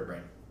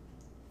 Birdbrain.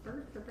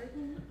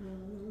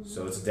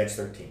 So it's a Dex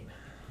 13.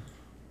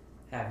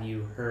 Have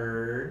you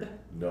heard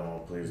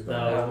No, please the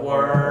don't.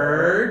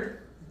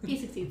 word? He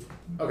succeeds.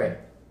 Okay.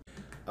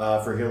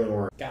 For healing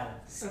word. Got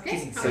it.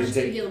 Okay, how So you much do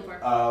you take- heal him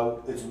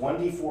for? It's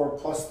 1d4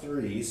 plus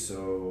 3,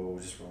 so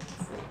just roll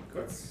 4.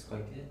 That's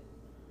quite good.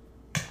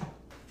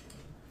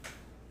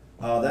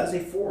 That's a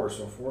 4,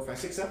 so 4, 5,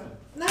 6, 7.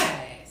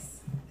 Nice.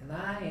 And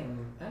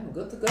I'm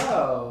good to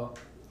go.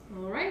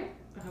 Alright,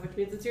 which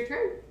means it's your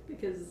turn,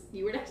 because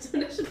you were next to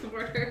initiative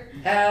order.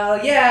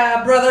 Hell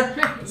yeah,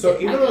 brother. So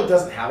even though it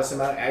doesn't have a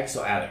symbiotic, I can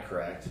still add it,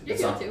 correct? You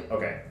It's can not- too.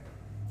 Okay.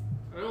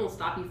 I don't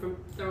stop you from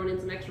throwing in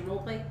some extra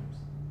roleplay.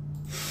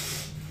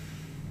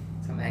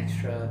 Some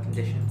extra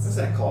conditions. What's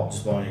that called?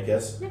 Just blowing a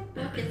kiss? Yeah,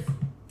 blow a kiss.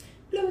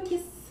 Blow a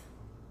kiss.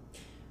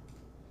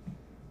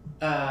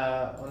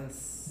 1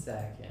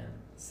 second.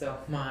 So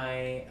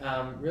my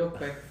real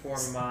quick for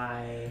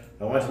my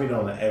I want it to be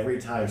known that every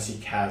time she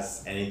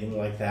casts anything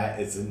like that,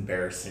 it's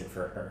embarrassing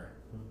for her.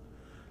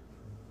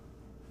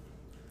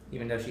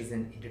 Even though she's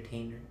an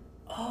entertainer.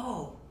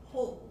 oh,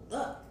 hold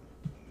up.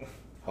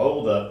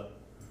 Hold up.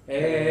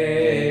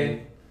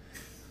 Hey.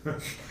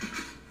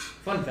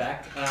 Fun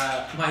fact,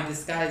 my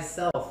disguised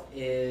self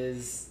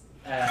is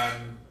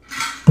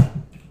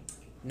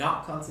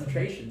not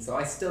concentration, so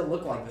I still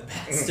look like the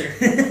bastard.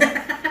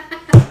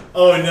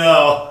 Oh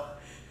no.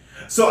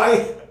 So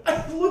I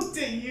looked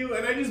at you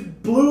and I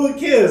just blew a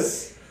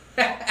kiss.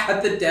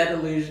 At the dead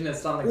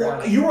illusionist on the Well,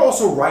 ground. you were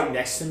also right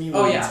next to me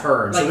when you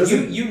turned. Like, so there's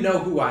you know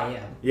who I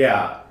am.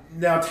 Yeah.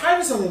 Now,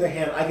 Titus, on the other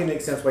hand, I can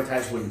make sense why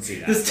Titus wouldn't see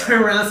that. Just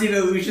turn around, see the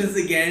illusions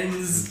again.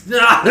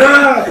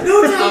 Ah,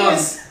 no,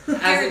 Titus!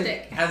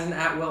 As an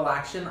at-will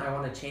action, I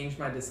want to change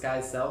my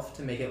disguise self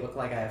to make it look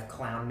like I have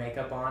clown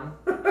makeup on,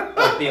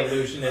 like the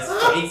illusionist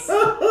face,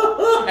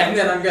 and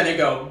then I'm gonna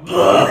go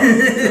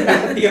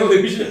at the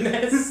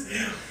illusionist.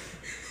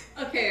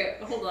 Okay,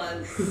 hold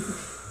on.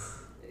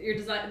 Your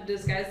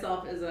disguise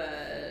self is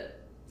a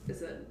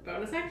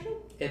bonus action?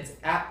 It's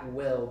at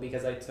will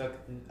because I took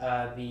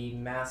the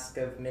Mask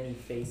of Many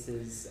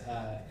Faces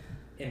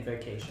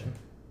invocation.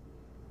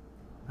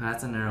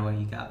 That's another way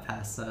you got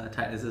past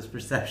Titus's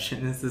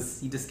perception. Is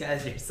this you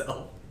disguise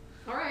yourself?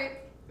 All right,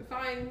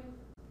 fine.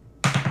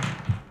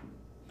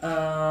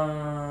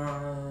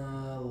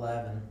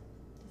 11.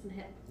 Doesn't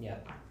hit. Yeah.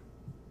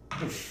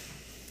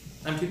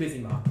 I'm too busy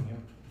mocking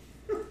him.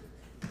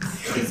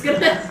 He's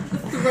gonna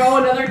throw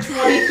another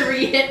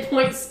 23 hit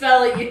point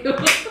spell at you.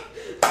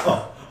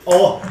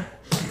 Oh,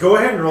 go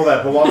ahead and roll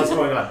that. But while that's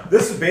going on,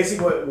 this is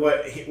basically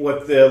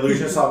what the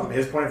illusionist saw from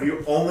his point of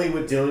view. Only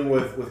with dealing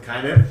with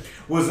Kaiman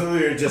was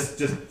literally just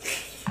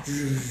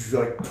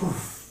like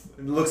poof.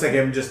 It looks like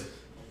him just.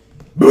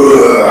 And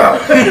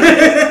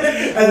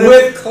then,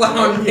 with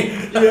clown.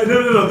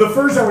 No. The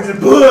first time was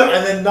just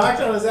and then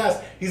knocked on his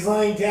ass. He's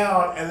laying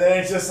down, and then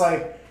it's just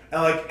like,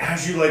 and like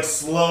as you like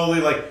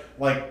slowly like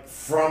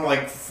from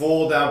like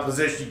full down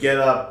position, you get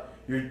up,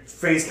 your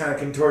face kind of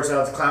contorts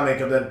out its clown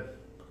makeup, then.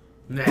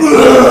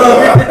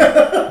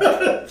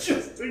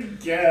 Just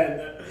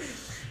again.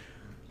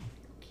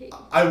 Okay.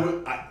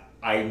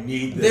 I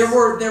need this. There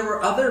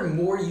were other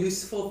more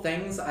useful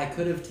things I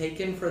could have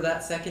taken for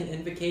that second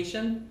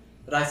invocation,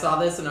 but I saw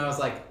this and I was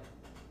like,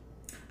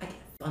 I can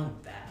have fun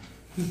with that.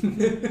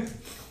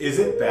 Is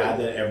it bad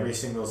that every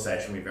single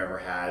session we've ever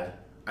had,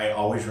 I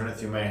always run it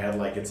through my head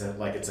like it's an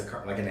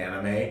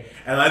anime, and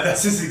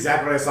that's just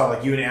exactly what I saw.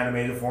 Like you in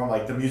animated form,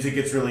 like the music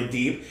gets really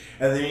deep,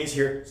 and then you just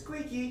hear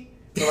squeaky.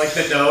 For like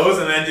the nose,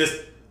 and then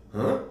just,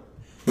 huh?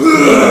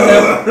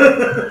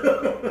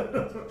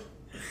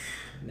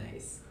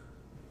 Nice.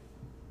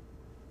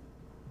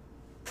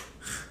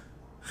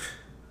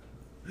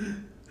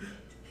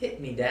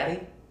 Hit me,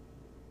 Daddy.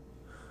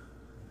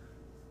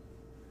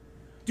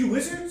 Do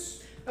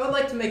wizards? I would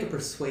like to make a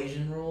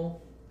persuasion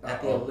roll at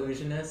the Uh-oh.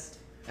 illusionist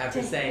after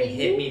To saying hit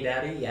 "hit you? me,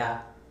 Daddy."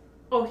 Yeah.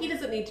 Oh, he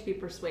doesn't need to be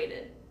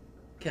persuaded.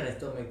 Can I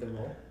still make the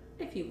roll?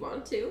 If you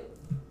want to.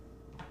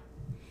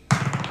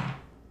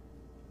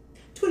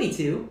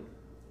 22.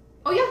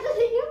 Oh, yeah, that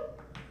hit you.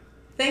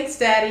 Thanks,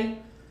 Daddy.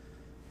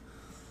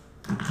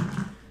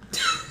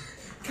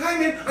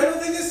 Kaiman, I don't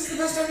think this is the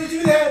best time to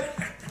do that.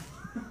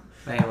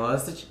 Wait, what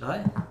was the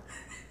what?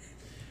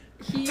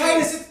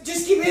 Titus,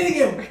 just keep hitting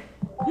him.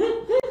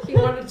 He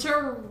wanted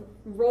to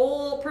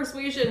roll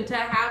persuasion to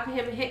have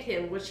him hit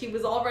him, which he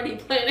was already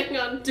planning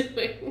on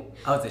doing.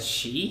 Oh, it's a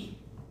she?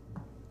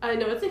 I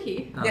know it's a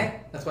he. Oh. Yeah,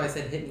 that's why I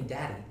said "hit me,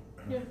 Daddy."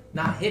 Yeah.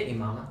 Not "hit me,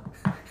 Mama."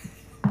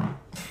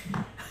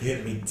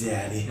 Hit me,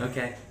 Daddy.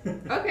 Okay.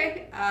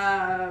 Okay.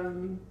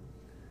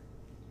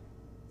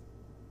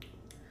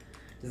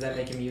 Does that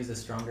make him use a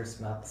stronger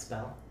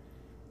spell?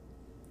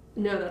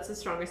 No, that's the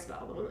strongest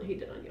spell, the one that he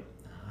did on you.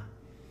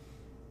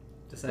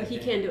 But he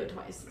can do it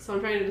twice, so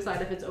I'm trying to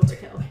decide if it's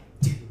overkill.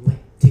 Do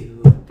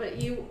it.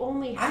 But you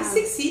only I have...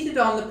 succeed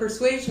on the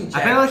persuasion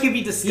check. I feel like you'd be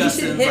You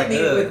disgusted. should It's hit like, me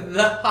ugh. with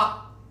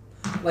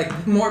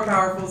the more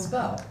powerful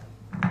spell.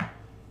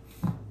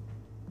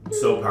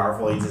 So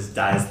powerful, he just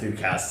dies through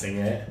casting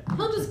it.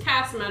 He'll just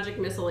cast magic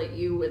missile at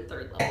you at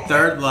third level.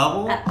 Third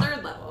level? At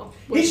third level.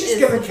 He's which just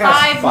is gonna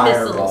cast 5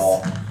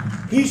 Fireball. missiles.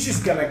 He's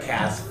just gonna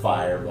cast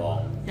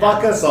Fireball. Yeah.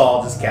 Fuck us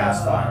all, just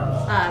cast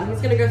Fireball.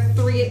 He's gonna go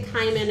 3 at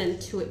Kaiman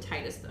and 2 at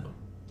Titus, though.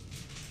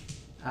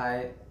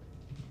 I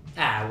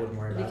wouldn't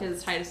worry about it.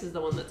 Because Titus is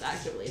the one that's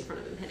actively in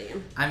front of him, hitting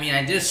him. I mean,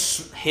 I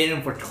just hit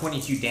him for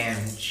 22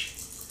 damage.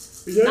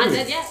 Not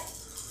dead yet.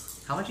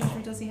 How much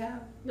HP does he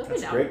have? You'll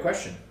That's find a out. great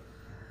question.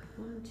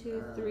 1,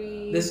 2,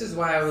 3. This is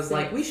why I was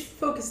like, 6. we should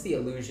focus the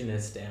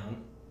illusionist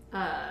down.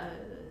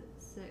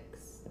 6.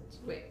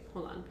 Wait,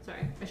 hold on.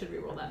 Sorry, I should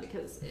re-roll that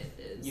because it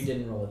is. You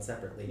didn't roll it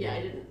separately. Yeah,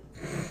 I did you? didn't.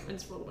 I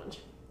just rolled a bunch.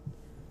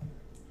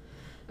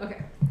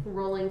 Okay,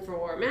 rolling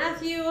for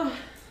Matthew. You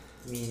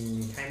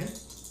mean kind of?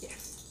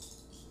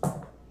 Yes.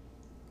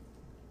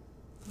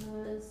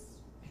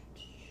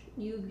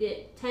 You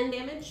get 10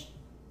 damage.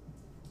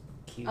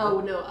 Cute.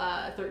 Oh no,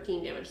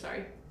 13 damage.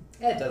 Sorry.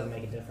 It doesn't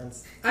make a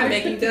difference. I'm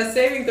making death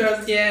saving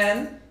throws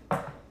again.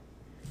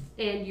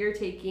 And you're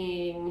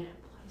taking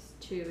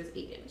 +2 is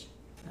 8 damage.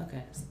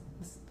 Okay.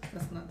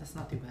 That's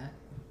not too bad.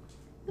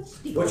 That's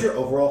decent. What's your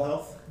overall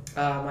health?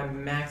 My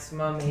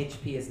maximum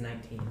HP is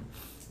 19.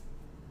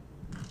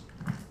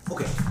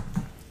 Okay.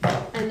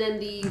 And then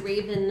the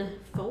Raven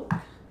folk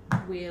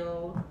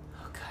will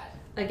Oh god.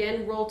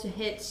 again roll to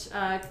hit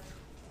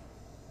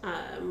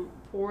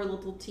poor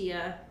little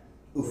Tia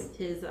Oof. with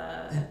his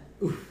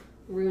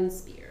Rune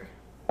Spear.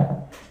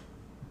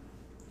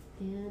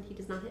 And he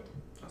does not hit.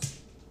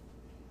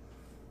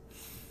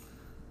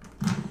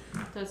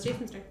 So it's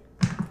Jason's turn.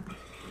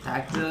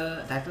 Attack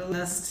the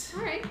list.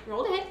 Alright,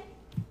 roll to hit.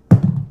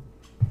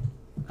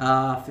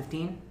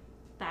 15.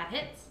 That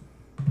hits.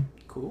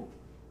 Cool.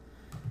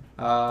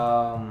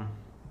 I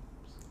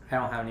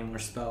don't have any more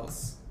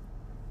spells.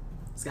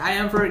 Sky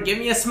Emperor, give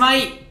me a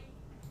smite!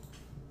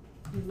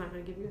 He's not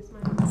gonna give you a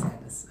smite.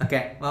 Sadness.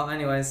 Okay, well,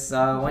 anyways, You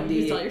 1d.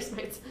 used all your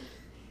smites.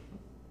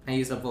 I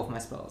used up both my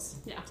spells.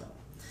 Yeah. So.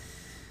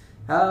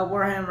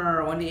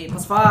 Warhammer, 1d8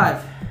 plus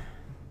 5.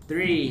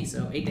 3,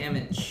 so 8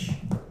 damage.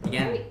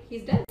 Again. Alright,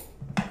 he's dead.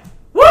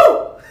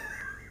 Woo!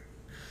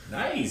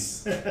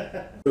 Nice.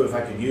 If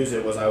I could use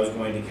it, I was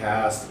going to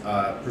cast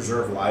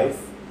Preserve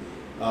Life.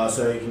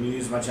 So you can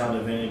use my Channel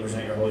Divinity to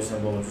present your holy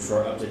symbol and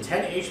restore up to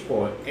 10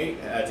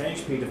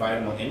 HP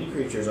divided among any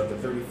creatures up to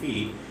 30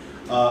 feet,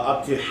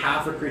 up to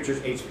half a creature's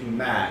HP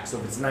max. So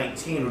if it's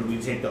 19, would we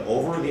take the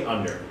over or the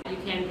under? You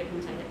can give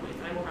him 10 hit points,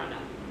 but I will round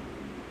up.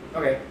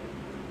 Okay.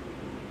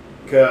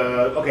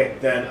 Okay,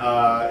 then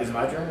is it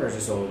my turn or is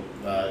it still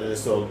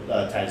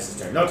Titus'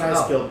 turn? No,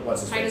 Titus killed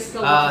what's his Titus face.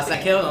 killed So I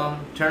killed him,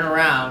 turn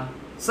around.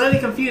 Slightly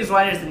confused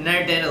why there's the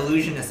dead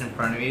illusionist in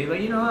front of me, but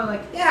you know what,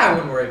 like, Yeah, I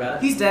wouldn't worry about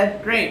it. he's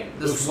dead, great.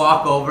 Just Oops.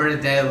 walk over to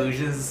dead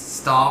illusions,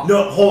 stomp.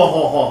 No,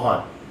 hold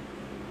on.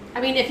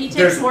 I mean, if he takes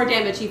There's- more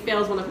damage, he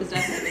fails one of his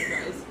death saving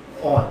throws.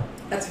 Hold on.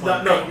 That's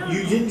fine. No,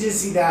 you didn't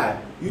just see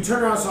that. You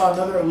turned around and saw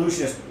another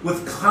illusionist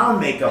with clown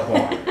makeup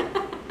on.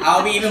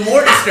 I'll be even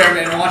more disturbed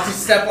and want to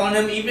step on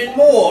him even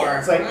more.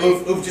 It's like,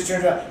 oof, just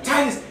turns around.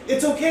 Titus,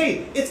 it's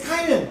okay. It's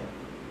Kynan.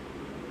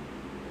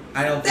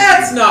 I don't think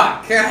That's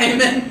not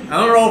Kaiman. I'm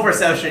gonna roll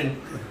perception.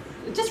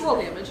 Just roll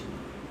damage.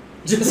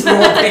 Just roll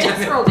damage.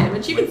 Just roll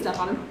damage. You can step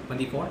on him.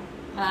 24?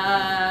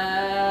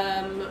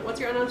 What's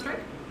your unarmed strike?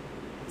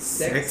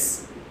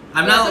 6.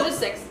 I'm Yeah, not. so just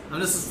 6.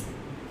 I'm just.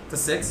 The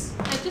 6?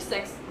 Just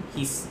 6.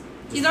 He's.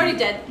 He's already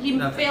dead.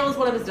 He Okay. fails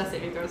one of his death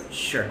saving throws.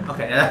 Sure.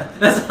 Okay,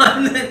 that's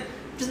fine then.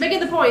 Just making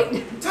the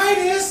point.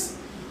 Titus,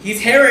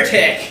 He's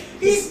heretic.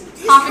 he's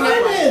Coughing up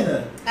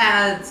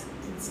Kynan.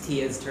 It's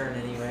Tia's turn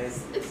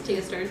anyways. It's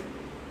Tia's turn.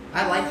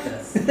 I like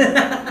this.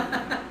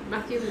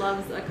 Matthew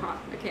loves a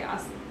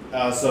chaos.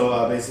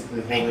 So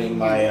basically holding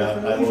my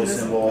holy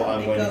symbol,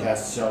 I'm going to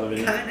cast Shell of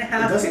It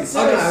doesn't say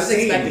Oh, no, I was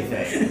expecting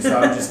anything, so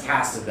I would just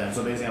cast it then.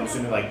 So basically I'm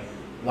assuming like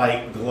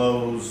light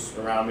glows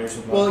around me or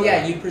something Well, like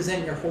yeah, that. you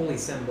present your holy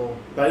symbol.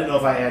 But I didn't know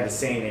if I had to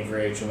say anything for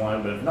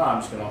H1, but if not, I'm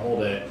just going to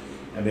hold it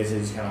and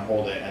basically just kind of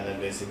hold it and then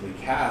basically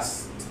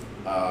cast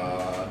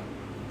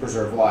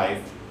Preserve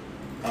Life.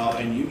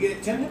 And you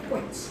get 10 hit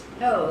points.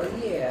 Hell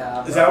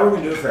yeah. Is that what we're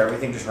going to do it for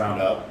everything? Just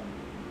round up?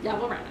 Yeah,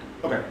 we'll round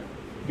up. Okay.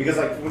 Because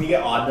like when you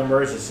get odd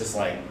numbers, it's just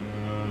like,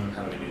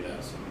 how do we do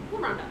this?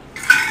 We'll round up.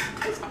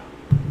 It's fine.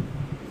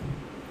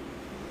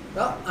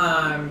 Well,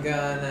 I'm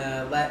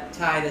gonna let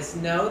Titus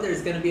know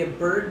there's gonna be a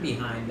bird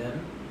behind him.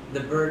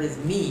 The bird is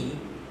me.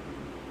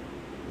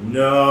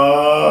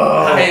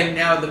 No! I am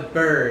now the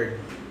bird.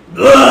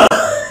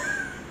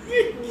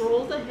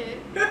 Roll the hit.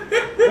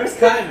 Where's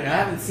Kyman? I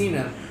haven't seen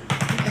him.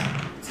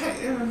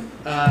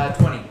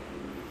 20.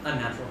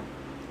 Unnatural.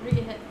 What do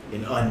you hit?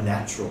 An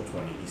unnatural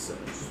 20, he says.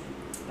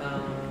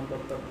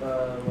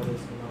 What is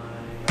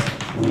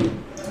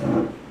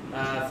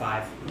my...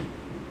 5.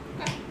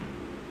 Okay.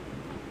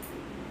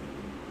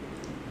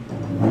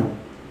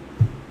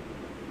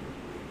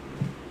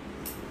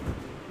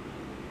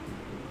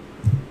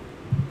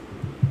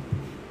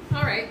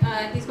 Alright,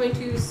 he's going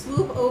to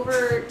swoop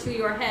over to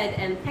your head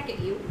and peck at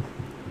you.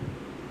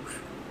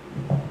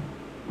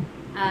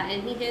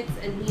 And he hits,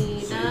 and he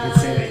So does... you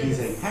could say that he's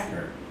a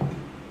pecker.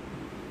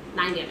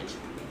 9 damage.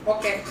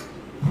 Okay.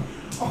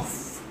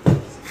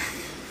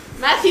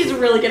 Matthew's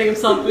really getting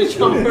himself in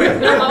trouble right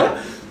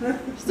now.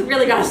 Just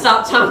really gotta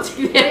stop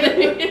taunting the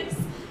enemies.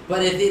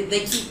 But if they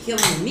keep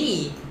killing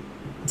me,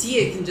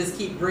 Tia can just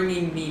keep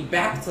bringing me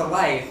back to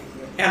life,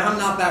 and I'm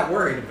not that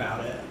worried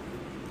about it.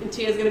 And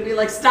Tia's gonna be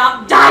like,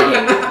 stop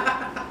dying!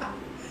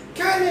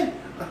 Kynan!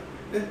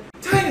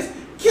 Titus,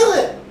 kill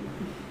it!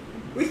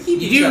 We keep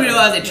You each do other.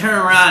 realize I turn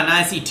around and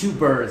I see 2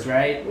 birds,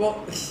 right?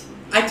 Well,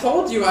 I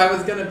told you I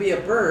was gonna be a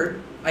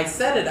bird. I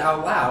said it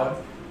out loud.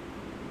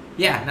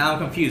 Yeah, now I'm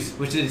confused.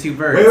 Which are the 2 Wait,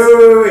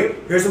 birds? wait.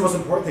 Here's the most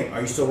important thing.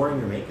 Are you still wearing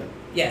your makeup?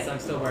 Yes, I'm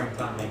still wearing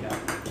clown makeup.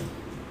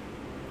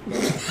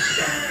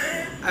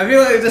 I feel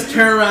like I just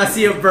turn around and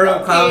see a bird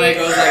with clown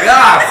makeup. I was like,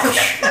 ah!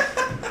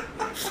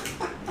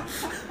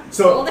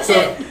 Roll the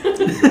hit.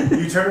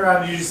 You turn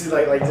around and you just see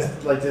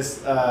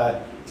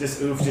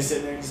just Oof just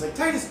sitting there and he's like,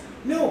 Titus,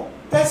 no,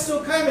 that's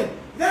still Kyman.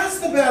 That's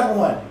the bad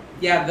one.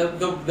 Yeah,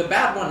 the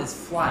bad one is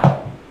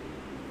flying.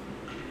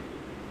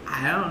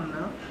 I don't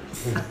know.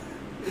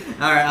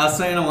 Alright, I'll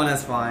swing the one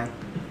that's flying.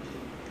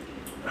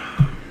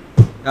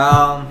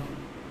 So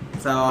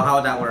how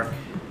would that work?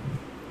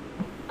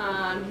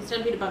 He's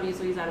 10 feet above you,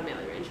 so he's out of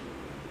melee range.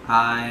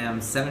 I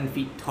am 7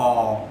 feet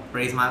tall.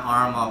 Raise my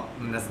arm up,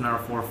 and that's another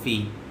 4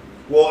 feet.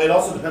 Well, it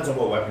also depends on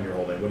what weapon you're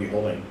holding. What are you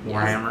holding?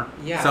 Warhammer.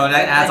 Yeah. So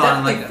that adds I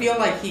on definitely like. feel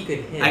like he could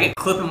hit. I could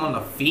clip him on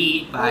the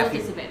feet, but I Roll could,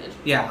 disadvantage.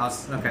 yeah, I'll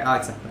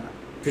accept that.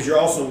 Because you're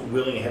also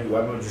wielding a heavy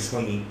weapon, but you're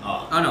swinging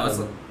up. Oh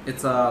no,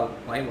 it's a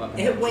light weapon.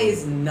 It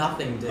weighs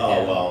nothing to Oh,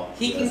 him. well,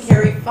 He yes. can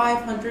carry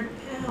 500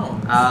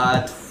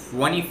 pounds.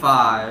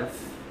 25,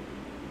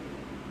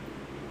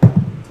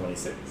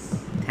 26.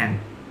 10.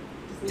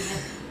 Doesn't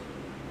hit.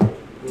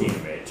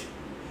 Damn it.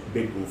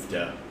 Big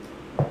woofda.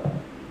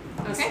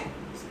 Okay.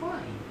 It's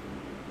fine.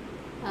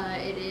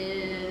 It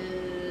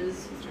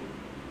is. Whose turn?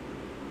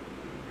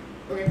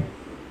 Okay.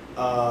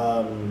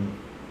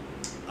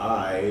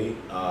 I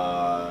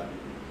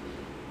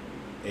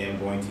am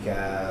going to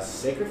cast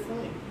Sacred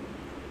Flame.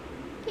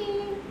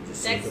 Ding.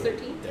 Just Dex see if it-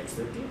 13. Dex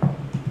 13.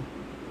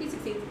 He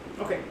succeeds.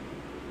 Okay.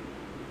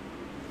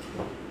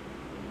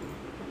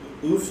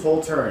 Oof's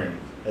whole turn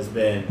has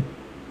been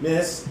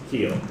miss,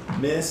 heal,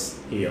 miss,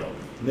 heal,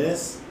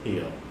 miss,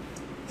 heal.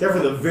 Except for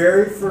the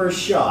very first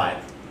shot.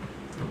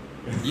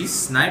 You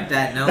sniped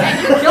that, no?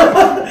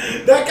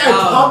 That guy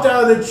popped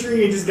out of the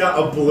tree and just got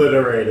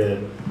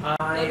obliterated.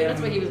 Maybe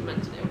that's what he was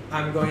meant to do.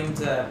 I'm going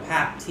to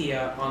pat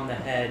Tia on the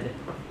head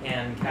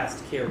and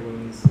cast Cure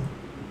Wounds.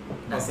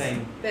 While Nice.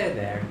 saying,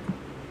 there.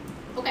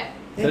 Okay.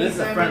 So this is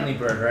a friendly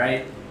bird,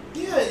 right?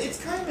 Yeah, it's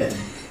Kaiman.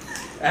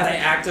 As I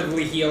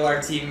actively heal our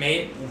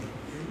teammate,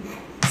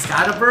 It's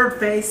got a bird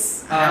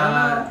face. I don't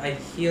know. I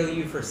heal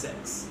you for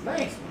 6.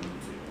 Nice.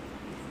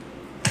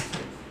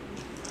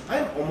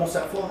 I'm almost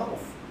at full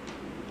health.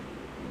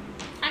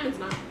 Simon's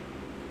not.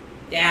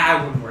 Yeah,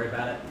 I wouldn't worry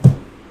about it.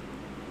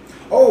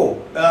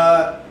 Oh,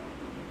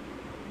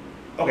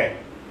 okay.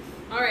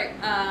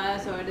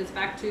 Alright, so it is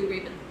back to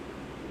Raven.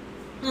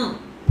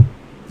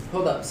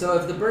 Hold up. So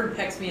if the bird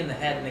pecks me in the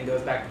head and then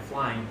goes back to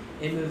flying,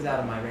 it moves out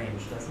of my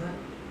range, doesn't it?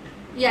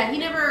 Yeah, he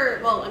never.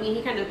 Well, I mean,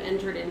 he kind of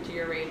entered into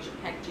your range,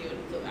 pecked you,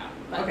 and flew out.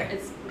 But Okay.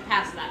 it's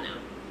past that now.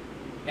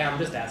 Yeah, I'm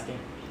just asking.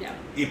 Yeah.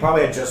 You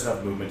probably had just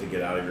enough movement to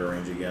get out of your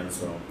range again,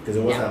 so because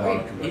it wasn't Yeah, that long.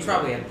 He commitment.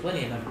 probably had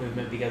plenty enough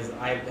movement because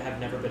I have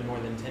never been more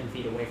than 10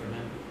 feet away from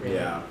him. Really.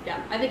 Yeah.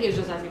 Yeah, I think he was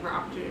just asking for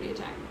opportunity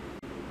attack.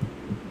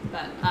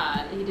 But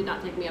he did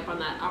not take me up on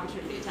that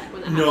opportunity attack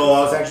when that happened. No,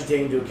 I was actually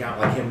taking into account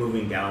like him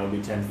moving down would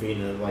be 10 feet,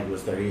 and then like it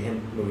was 30. Him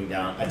moving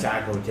down,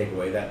 attack would take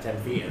away that 10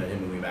 feet, and then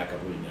him moving back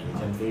up would be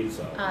another 10 feet.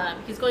 So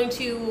He's going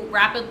to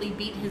rapidly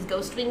beat his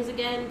ghost wings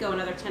again, go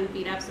another 10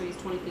 feet up, so he's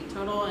 20 feet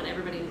total, and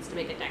everybody needs to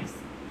make a dex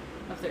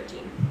of 13.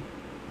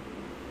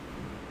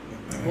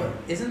 What?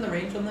 Isn't the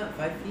range on that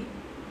 5 feet?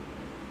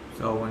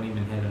 So it won't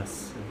even hit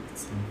us. If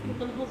it's 10 Well, feet.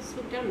 then he'll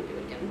swoop down and do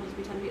it again. He'll just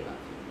be 10 feet above.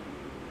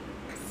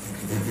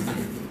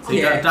 So he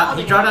Yeah.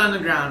 dropped down on the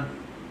ground.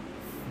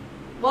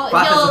 Well,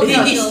 Flap he'll, his-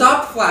 He he'll-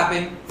 stopped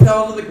flapping,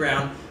 fell to the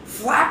ground,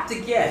 flapped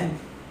again.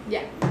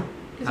 Yeah.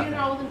 Because you're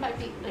all within 5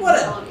 feet. I What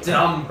can tell a you.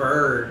 dumb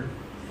bird.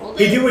 Hold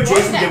he it. did what Roll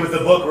Jason dex. did with the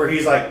book, where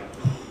he's like,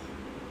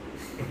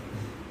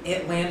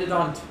 It landed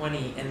on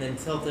 20 and then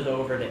tilted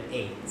over to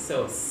 8,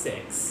 so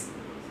 6.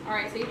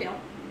 Alright, so you fail.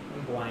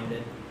 I'm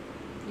blinded.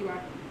 You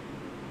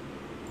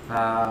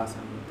are. So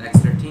Dex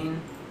 13.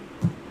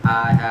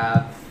 I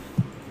have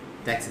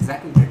Dex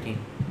exactly 13.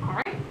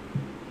 Alright.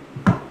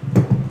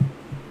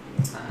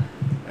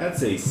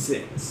 "That's a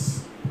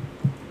 6."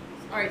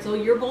 Alright, so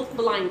you're both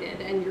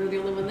blinded, and you're the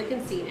only one that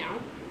can see now.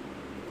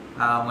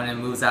 When it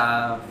moves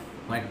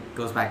when it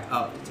goes back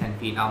up to 10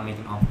 feet, I'll make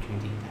an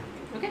opportunity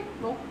attack. Okay,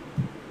 roll.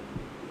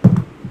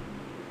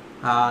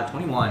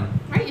 21.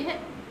 Alright, you hit.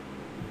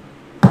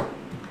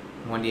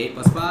 1d8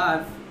 plus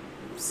 5.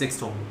 6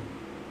 total.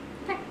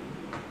 Okay.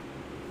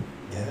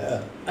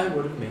 Yeah. I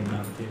would have made an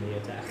opportunity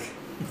attack.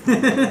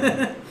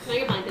 Now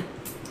you're blinded.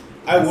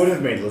 I would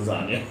have made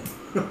lasagna.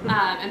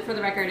 And for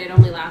the record, it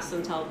only lasts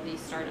until the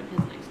start of his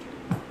next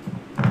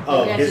turn.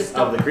 Oh, You guys just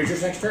of don't- the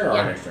creature's next turn or Yeah.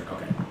 our next turn?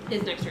 Okay.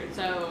 His next turn,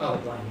 so... Oh,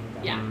 blinding.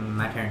 Yeah.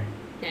 My turn.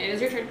 Yeah, it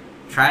is your turn.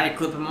 Try to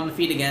clip him on the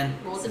feet again.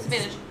 Roll with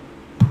disadvantage.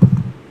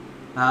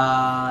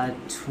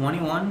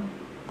 21.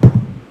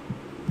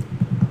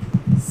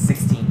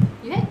 16.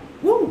 You hit.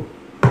 Woo!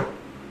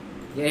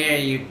 Yeah,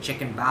 you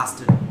chicken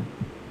bastard.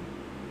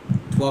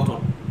 12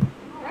 total.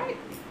 Alright.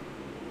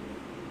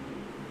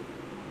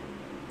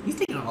 He's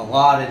taking a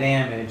lot of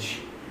damage.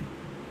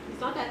 He's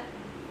not dead.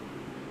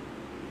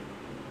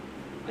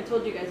 I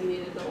told you guys you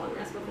needed the long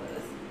rest before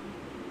this.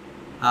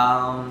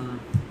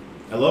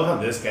 I love how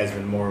this guy's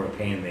been more of a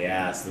pain in the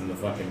ass than the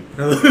fucking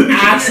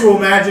actual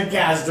magic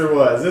caster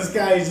was. This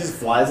guy just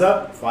flies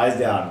up, flies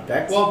down.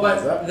 Dex, Well,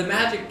 flies but up. the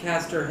magic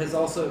caster has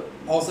also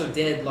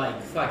did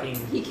like fucking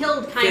He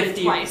killed Kaiman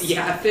 50, twice.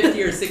 yeah,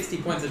 50 or 60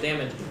 points of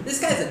damage. This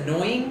guy's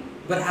annoying,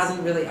 but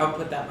hasn't really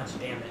output that much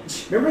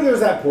damage. Remember there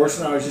was that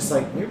portion I was just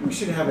like, maybe we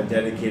should have a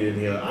dedicated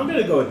healer. I'm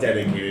gonna go with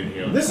dedicated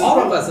healer. This is All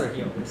of probably- us are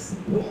healers.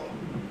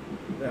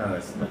 No,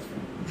 that's fine.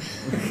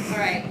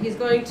 Alright, he's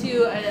going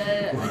to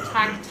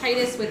attack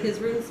Titus with his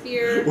rune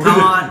spear. Come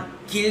on,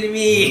 kill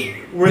me.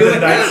 We're Do the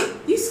it. knights.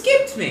 You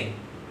skipped me.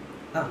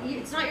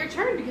 It's not your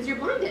turn because you're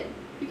blinded.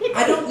 You can't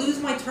I don't lose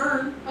my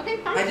turn. Okay,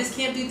 fine. I just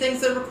can't do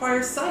things that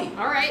require sight.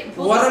 Alright.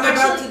 well, What I'm let's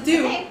about actually- to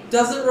do Okay.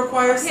 doesn't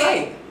require Okay.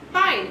 sight.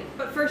 Fine,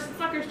 but first it's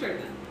Sucker's turn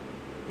then.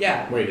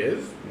 Yeah. Wait,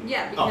 is?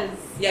 Yeah, because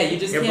Yeah, you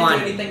just You're can't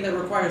blinded. do anything that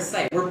requires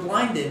sight. We're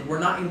blinded. We're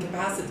not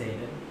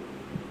incapacitated.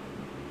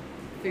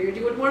 figured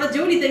you wouldn't want to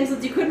do anything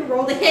since you couldn't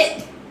roll the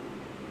hit.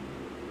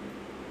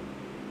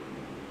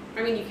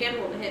 I mean, you can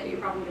roll the hit, but you're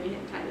probably going to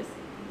hit Titus.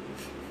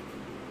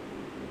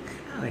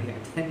 I only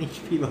have 10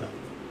 HP left.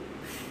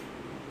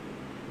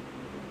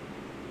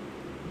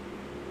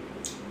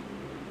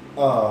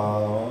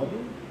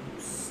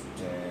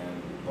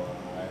 Stand by.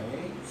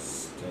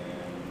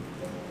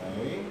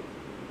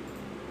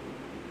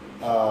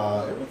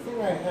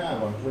 Everything I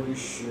have, I'm pretty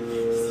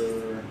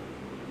sure.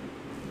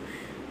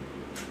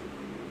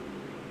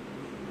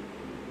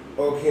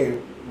 Okay,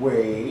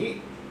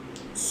 wait.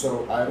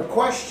 So I have a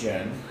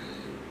question.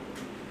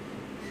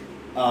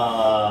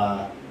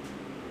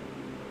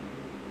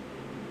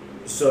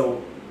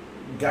 So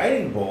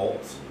Guiding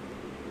Bolt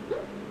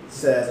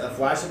says a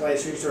flash of light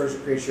shoots towards a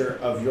creature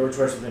of your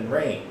choice within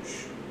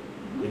range.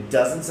 It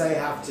doesn't say I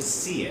have to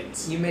see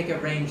it. You make a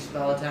ranged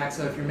spell attack,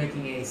 so if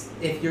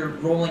you're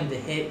rolling to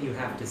hit, you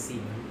have to see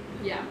them.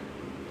 Yeah.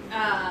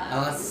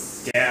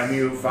 Unless... Damn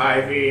you,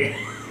 5e.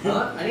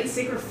 I think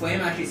Sacred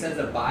Flame actually says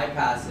it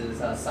bypasses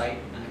sight,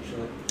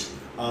 actually.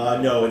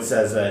 No, it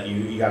says that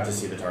you have to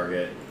see the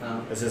target.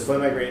 Oh. It says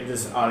flame like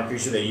this on a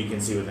creature that you can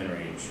see within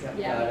range. Yep.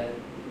 Yeah. Got it.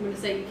 I'm going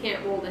to say you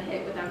can't roll the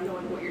hit without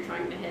knowing what you're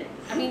trying to hit.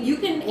 I mean, you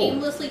can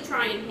aimlessly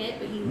try and hit,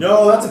 but you...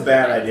 No, that's a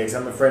bad idea because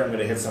I'm afraid I'm going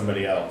to hit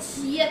somebody else.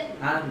 Yep.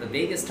 I'm the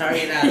biggest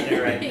target out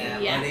there right now,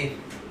 Yeah. buddy.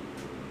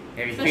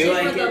 If you Especially feel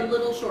for like the it...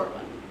 little short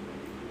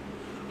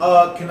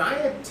one. Can I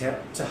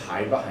attempt to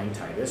hide behind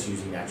Titus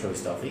using Naturally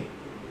Stealthy?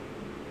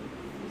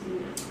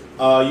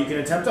 You can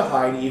attempt to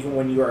hide even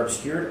when you are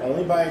obscured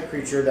only by a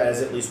creature that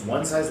is at least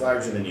one size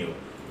larger than you.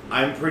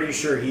 I'm pretty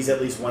sure he's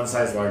at least one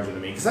size larger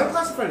than me because I'm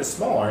classified as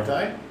small, aren't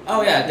I?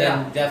 Oh yeah,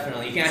 Yeah.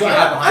 definitely. You can So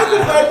actually hide I could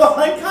behind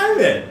hide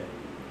behind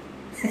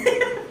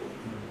Kyman.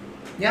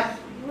 Yeah.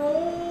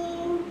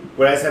 Roll...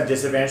 Would I just have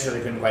disadvantage so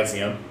they couldn't quite see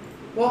him?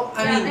 Well,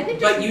 I Yeah, mean, I think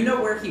but just- you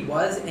know where he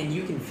was, and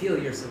you can feel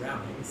your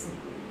surroundings.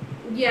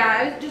 Yeah,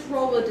 I would just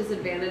roll with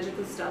disadvantage. It's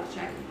a stealth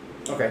check.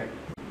 Okay.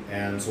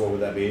 And so what would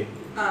that be?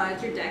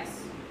 It's your dex,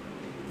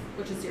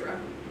 which is 0.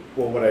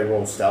 Well, would I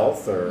roll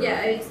stealth or?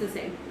 Yeah, it's the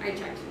same. I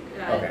checked.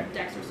 Okay.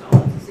 Dex or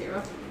stealth is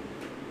 0.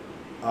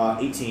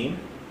 18.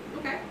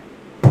 Okay.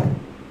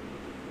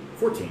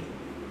 14.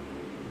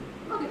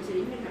 I'll give it to you.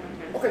 You can have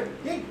it. Okay.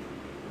 Yay.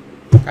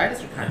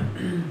 Titus or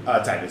Kyman?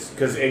 Titus,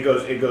 because it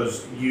goes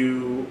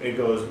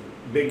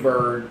Big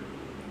Bird,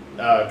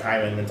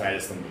 Kyman, then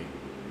Titus, then me,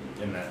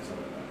 in that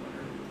something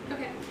like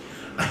Okay.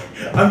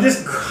 that. I'm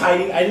just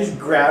hiding. I just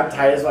grab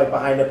Titus like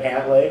behind a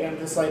pant leg. I'm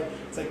just like,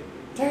 it's like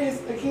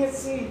Titus, I can't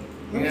see.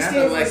 You're gonna have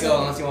to let go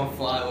unless you want to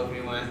fly with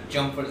me when I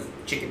jump for this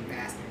chicken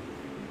bastard.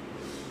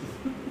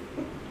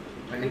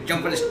 I'm gonna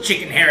jump for this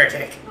chicken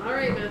heretic.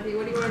 Alright, Matthew,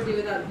 what do you want to do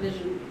with that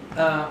vision?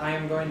 I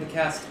am going to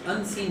cast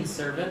Unseen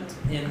Servant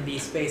in the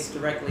space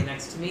directly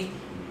next to me,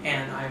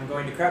 and I am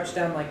going to crouch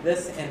down like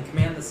this and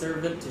command the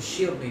servant to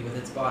shield me with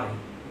its body.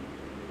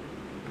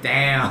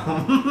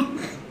 Damn.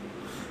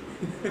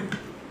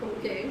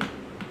 Okay.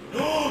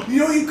 You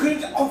know you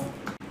couldn't. Oh,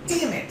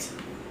 damn it!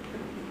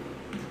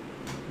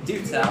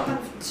 Dude's You out.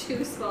 have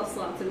 2 spell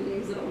slots and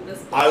use it on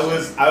this. I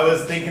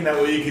was thinking that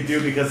what you could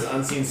do because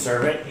Unseen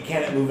Servant, it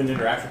can't move and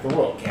interact with the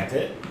world, can't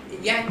it?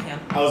 Yeah, I can.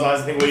 I was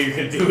honestly thinking what you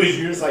could do is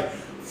you're just like,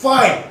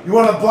 fine, you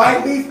want to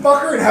blind me,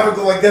 fucker, and have it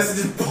go like this and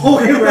just pull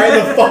it right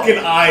in the fucking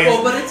eyes.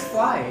 Well, but it's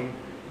flying.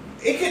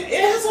 It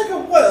has like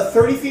a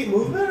 30 feet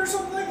movement or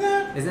something like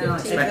that? Isn't it It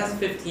unexpected? has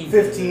 15.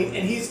 15,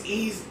 and he's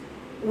He's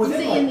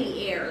within in like,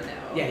 the air,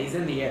 though. Yeah, he's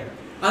in the air.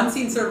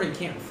 Unseen Servant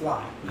can't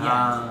fly.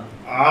 Yeah.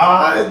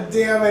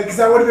 damn it, because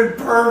that would have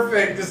been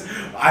perfect. Just,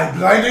 I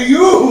blinded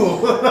you!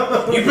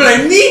 You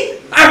blame me?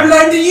 I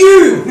blinded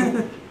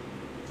you!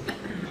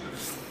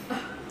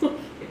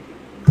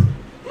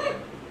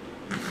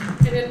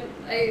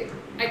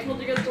 I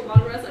told you guys to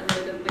long rest. I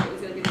really didn't think it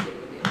was going to be the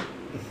game with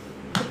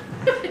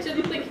you. I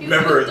didn't think you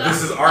Remember, was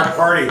this is our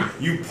party.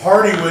 You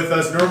party with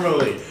us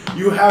normally.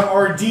 You have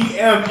our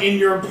DM in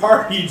your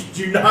party. Did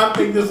you not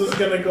think this was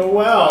going to go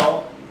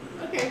well?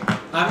 Okay.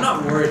 I'm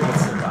not worried with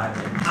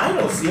surviving. I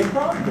don't see a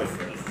problem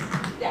with it.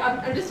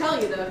 Yeah, I'm just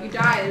telling you though, if you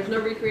die, there's no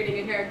recreating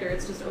a character,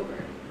 it's just over.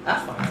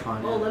 That's fine.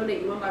 Fine, I'll yeah.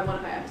 eliminate you one by one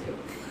if I have to.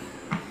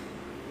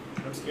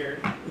 I'm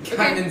scared.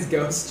 Kynan's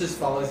ghost just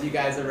follows you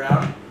guys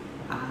around.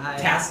 I...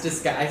 Cast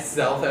disguise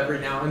self every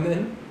now and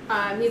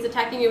then. He's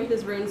attacking you with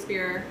his rune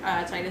spear,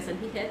 Titus, and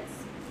he hits.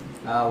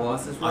 what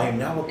was this I one? am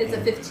now a It's a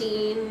panda.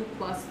 15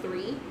 plus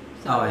 3.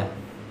 So Oh, yeah.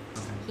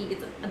 he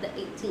gets the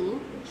 18.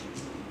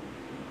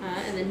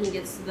 And then he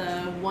gets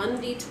the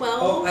 1d12.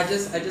 Oh, I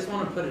just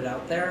want to put it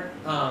out there.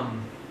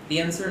 The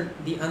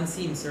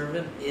unseen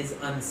servant is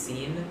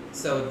unseen,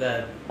 so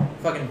the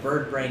fucking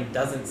bird brain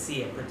doesn't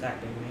see it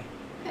protecting me.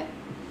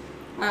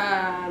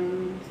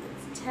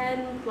 It's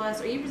 10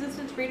 plus. Are you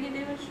resistant to radiant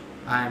damage?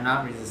 I am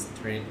not resistant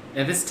to radiant.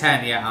 If it's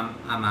 10, yeah,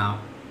 I'm out.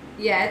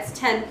 Yeah, it's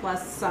 10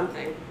 plus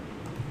something.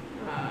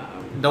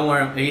 Don't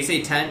worry. If you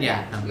say 10,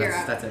 yeah, no, you're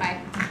that's up. it.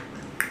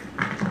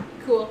 Bye.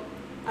 Cool.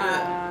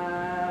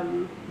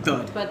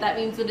 Good. But that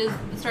means it is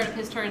the start of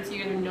his turn, so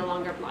you're no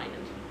longer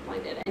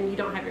blinded, and you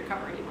don't have your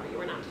cover anymore. You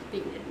are not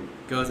being hidden.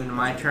 Goes into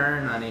my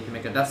turn. I need to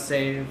make a death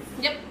save.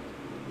 Yep.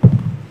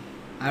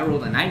 I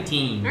rolled a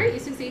 19. All right, you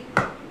succeed.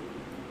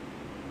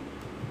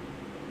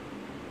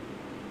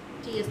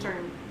 Tia's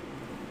turn.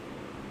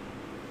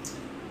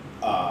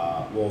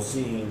 Well,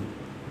 seeing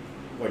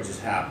what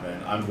just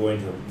happened, I'm going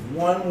to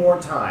one more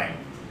time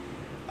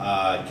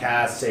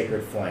cast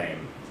Sacred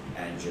Flame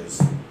and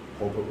just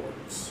hope it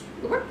works.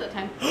 It worked that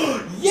time.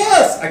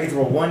 Yes! I get to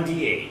roll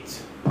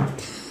 1d8.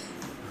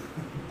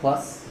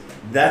 Plus.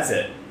 That's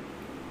it.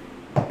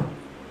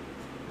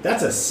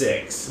 That's a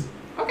 6.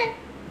 Okay.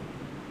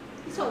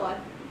 He's still alive.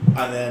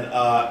 And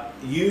then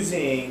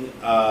using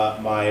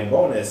my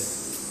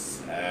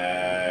bonus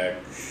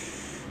action,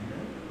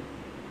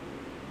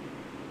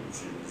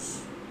 which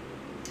is...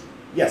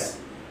 Yes.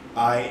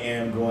 I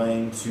am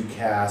going to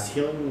cast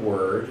Healing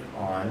Word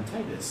on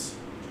Titus.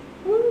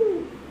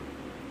 Woo!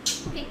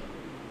 Okay.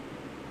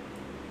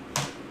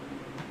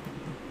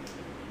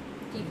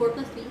 D4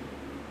 plus 3.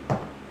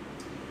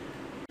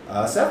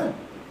 7.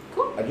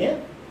 Cool.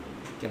 Again.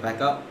 Get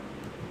back up.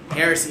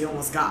 Heresy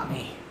almost got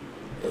me.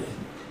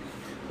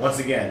 Once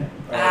again.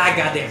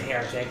 Goddamn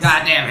heretics.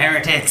 Goddamn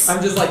heretics.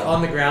 I'm just like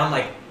on the ground,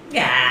 like,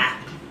 yeah.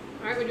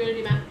 Alright, what do you want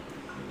to do, Matt?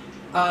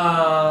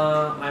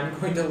 I'm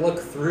going to look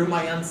through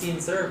my unseen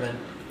servant,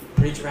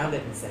 reach around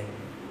it, and say,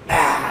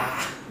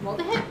 ah. Roll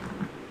the hit.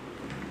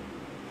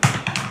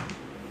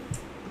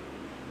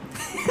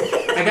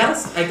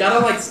 I gotta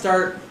like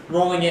start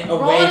rolling it away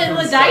Roll it in from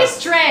the stuff.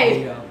 dice There you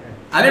tray. go.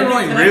 I've been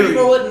rolling Can really.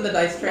 I roll it in the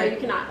dice No, tray? you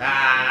cannot.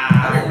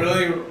 I've been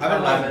rolling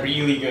 11.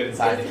 really good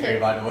inside the Just tray,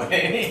 hit. by the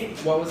way.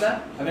 What was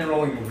that? I've been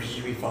rolling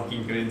really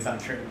fucking good inside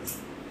trays.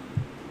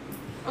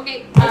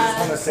 Okay. I just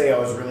want to say I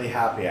was really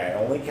happy. I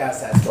only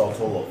cast that spell a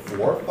total of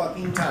 4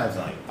 fucking times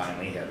and I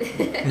finally hit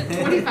it.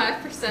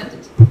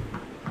 25%.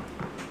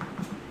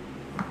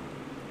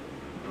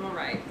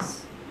 Alright.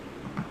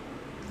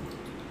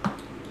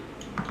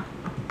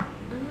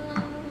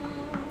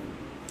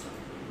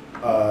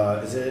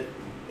 Is it?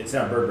 It's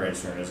not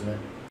Birdbrain's turn, isn't it?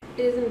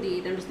 It is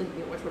indeed. I'm just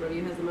looking at which one of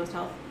you has the most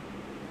health.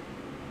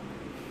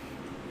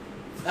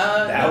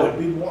 That No. would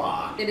be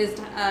moi. It is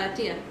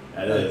Tia.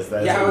 That is.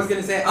 That Yeah, I is. was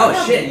gonna say. Oh I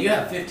have- shit, you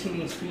have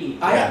 15 HP.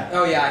 I Yeah.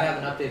 oh yeah, I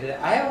haven't updated it.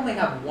 I only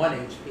have 1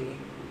 HP.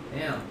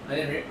 Damn, I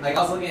didn't like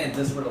I was looking at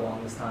this for the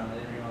longest time. I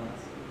didn't realize.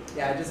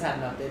 Yeah, I just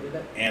hadn't updated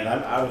it. And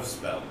I'm out of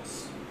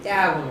spells.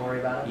 Yeah, I wouldn't worry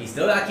about it. You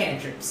still got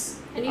cantrips.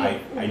 And you I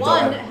have don't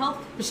one have- health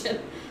potion.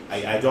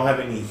 I don't have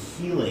any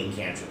healing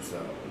cantrips though.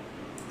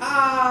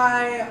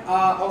 I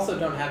also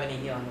don't have any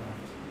healing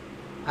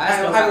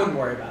left. I wouldn't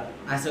worry about it.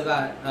 I still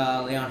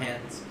got Leon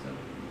hands.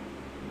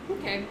 So.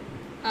 Okay.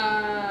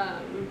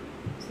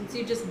 Since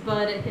you just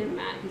bud at him,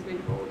 Matt, he's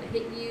going to roll to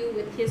hit you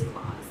with his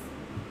claws.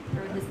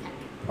 Or with his peck.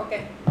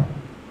 Okay.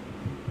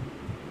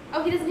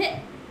 Oh, he doesn't hit.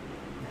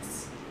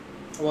 Yes.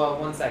 Well,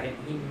 1 second.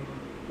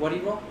 What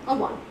did he roll? A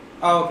 1.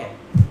 Oh, okay.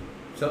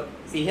 So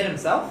So he hit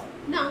himself?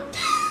 No.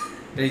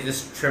 did he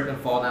just trip and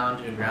fall down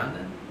to the ground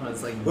then? Or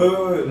it's like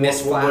Wait.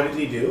 Miss What flap. did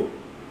he do?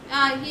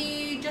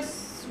 He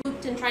just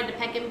swooped and tried to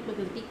peck him with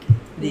his beak.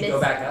 Did he go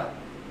Missed. back up?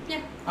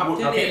 Yeah.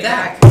 Opportunity Okay,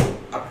 attack.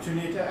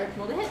 Opportunity attack?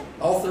 Roll to hit.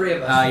 All 3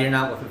 of us. You're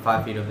not within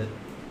 5 feet of it.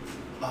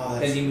 Oh,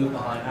 Because you move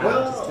behind.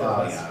 Well, just 2 of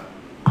us.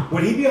 yeah.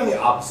 Would he be on the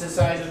opposite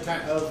side of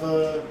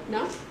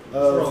No?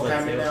 Roll it,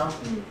 Kaiman too. now?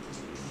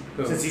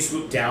 Who? Since he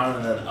swooped down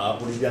and then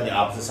up, would he be on the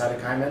opposite side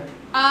of Kaiman?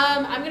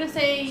 I'm gonna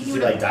say Does he he,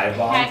 would like, have dive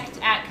bomb? pecked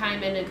at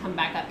Kaiman and come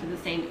back up to the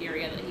same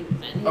area that he was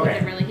in. He Okay.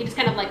 didn't really. He just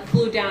kind of like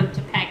flew down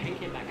to peck and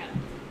came back up.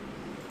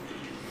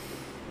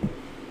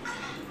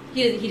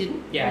 He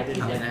didn't. Yeah, I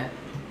didn't Okay. hit.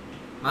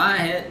 My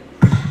hit.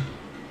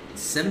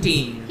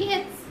 17. He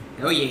hits.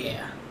 Oh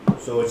yeah.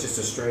 So it's just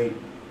a straight.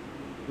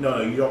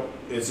 No, you don't.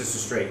 It's just a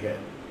straight hit.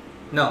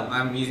 No,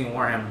 I'm using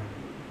Warhammer.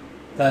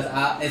 Because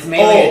it's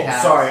melee Oh,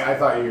 attacks. sorry. I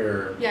thought you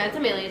were. Yeah, it's a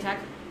melee attack.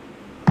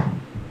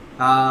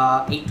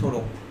 8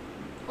 total.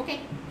 Okay.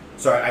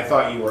 Sorry, I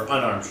thought you were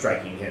unarmed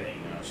striking,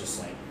 hitting. And I was just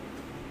like.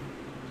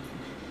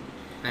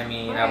 I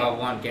mean, Alright. I about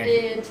one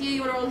guaranteed. And Tia,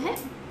 you want to roll the hit?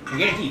 I'm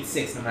guaranteed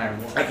 6 no matter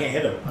what. I can't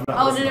hit him. I'm not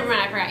Oh, no, close never enough.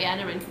 mind. I forgot. Yeah,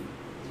 never mind.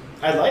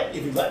 I'd like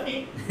if you let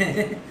me.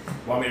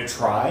 Want me to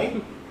try?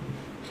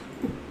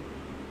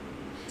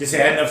 Just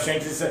say I had enough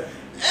strength to say.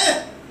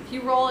 If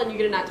you roll and you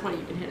get a nat 20,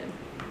 you can hit him.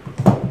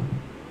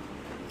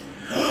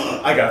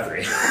 I got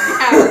 3.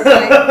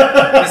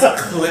 Yeah,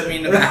 Just clip me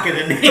in the back of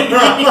the knee.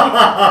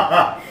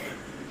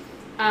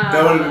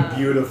 That would have been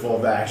beautiful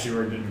if that actually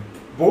were to.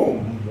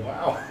 Boom!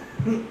 Wow.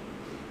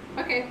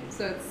 Okay,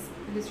 so it's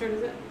whose turn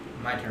is it?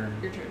 My turn.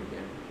 Your turn.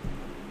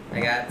 Yeah. I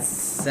got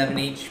 7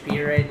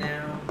 HP right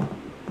now.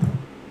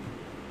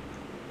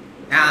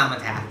 Now I'm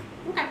attack.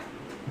 Okay.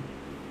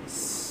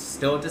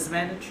 Still a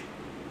disadvantage?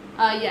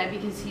 Yeah,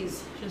 because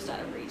he's just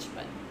out of reach,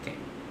 but Okay.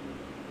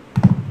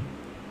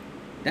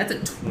 That's a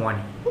 20.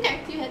 okay,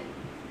 you hit.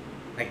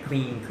 Like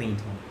clean 20.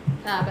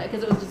 But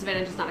because it was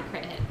disadvantage, it's not a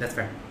crit hit. That's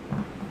fair.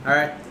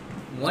 Alright.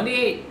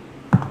 1d8.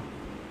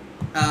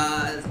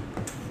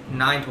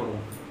 9 total.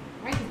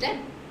 Alright, he's dead.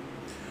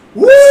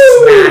 Woo!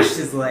 Smashed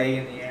his leg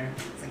in the air.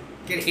 It's like,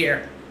 get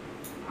here.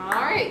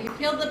 Alright, you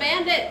killed the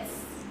bandits.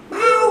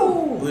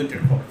 Loot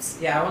their corpse.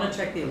 Yeah, I want to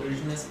check the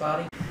illusionist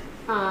body.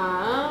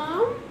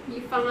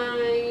 You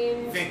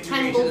find 10 Victory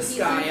to gold the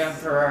Sky pieces,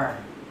 Emperor.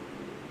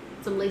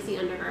 some lacy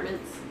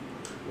undergarments.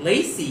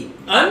 Lacy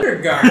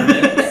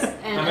undergarments.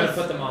 And I'm gonna a-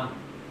 put them on.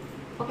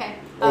 Okay.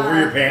 Over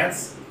your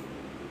pants?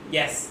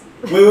 Yes.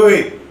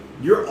 Wait.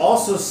 You're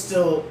also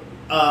still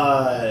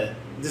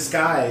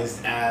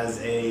disguised as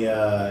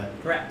a.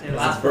 Correct. It It's a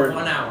lasts for bird.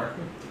 1 hour.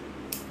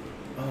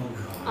 Oh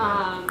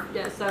god.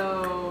 Yeah,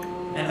 so.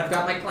 And I've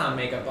got my clown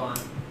makeup on.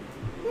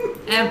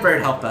 And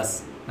Bird helped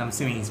us. I'm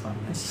assuming he's fine.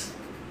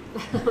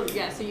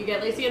 Yeah, so you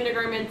get lacy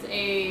undergarments,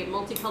 a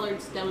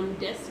multicolored stone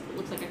disc that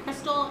looks like a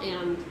crystal,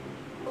 and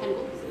 10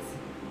 gold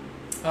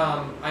pieces.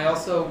 I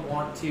also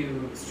want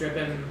to strip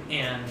him,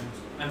 and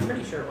I'm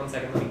pretty sure. 1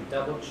 second, let me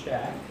double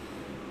check.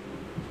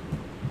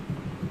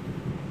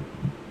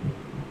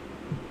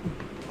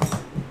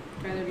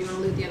 Either of you want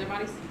to loot the other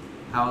bodies?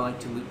 I would like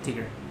to loot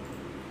Tigger.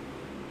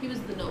 He was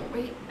the gnome,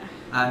 right?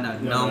 No,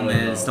 Gnome no.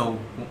 is still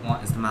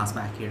is the mouse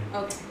back here.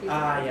 Okay.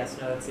 he's- Yes,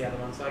 no, that's the other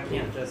one, so I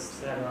can't just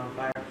set her on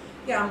fire.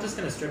 Yeah, I'm just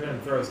gonna strip him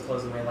and throw his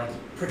clothes away like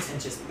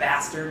pretentious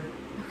bastard.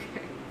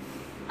 Okay.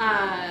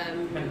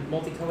 And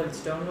multicolored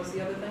stone was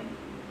the other thing?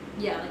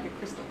 Yeah, like a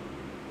crystal.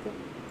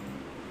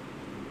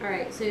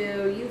 Alright, so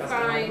you Custom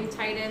find item.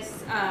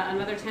 Titus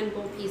another 10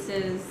 gold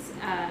pieces,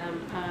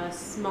 a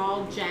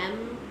small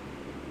gem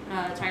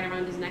tied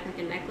around his neck like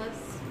a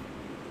necklace,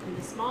 and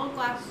a small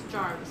glass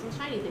jar with some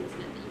shiny things in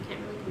it that you can't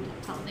really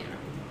tell what they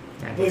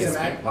are. Well, he's a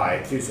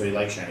magpie too, so he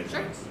likes shiny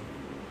Sure. things.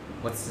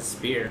 What's the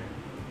spear?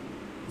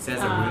 It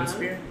says a rune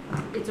spear?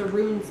 It's a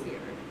rune spear.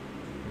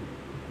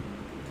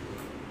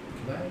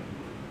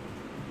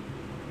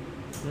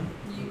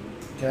 You,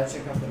 Can I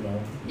check out the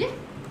gnome? yeah.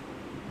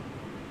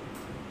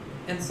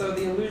 And so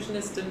the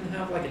illusionist didn't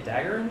have like a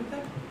dagger or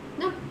anything?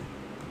 No.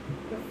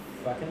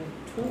 What a fucking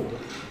tool.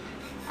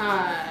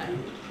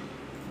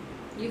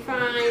 You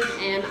find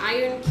an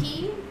iron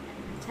key,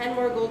 10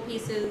 more gold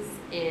pieces,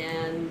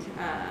 and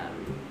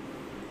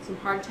some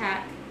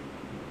hardtack,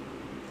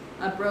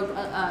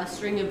 a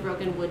string of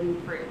broken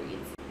wooden prayer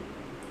beads.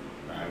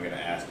 I'm gonna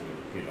ask you to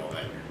repeat all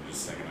that here in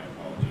just a second. I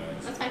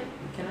apologize. That's fine.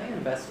 Can I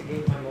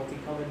investigate my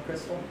multicolored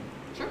crystal?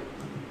 Sure.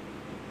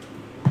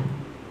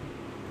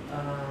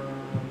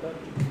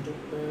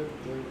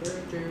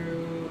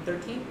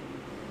 13?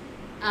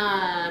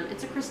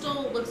 It's a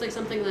crystal. Looks like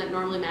something that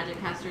normally magic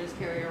casters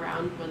carry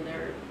around when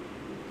they're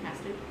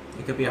casting.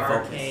 It could be a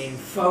Arcane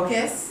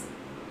focus. focus?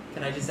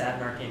 Can I just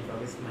add an arcane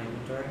focus to my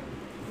inventory?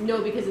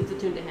 No, because it's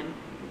attuned to him.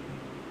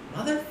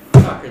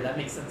 Motherfucker, that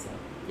makes sense though.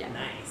 Yeah.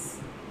 Nice.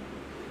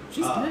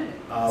 She's good.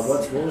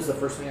 What was the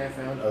first thing I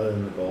found other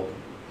than the gold?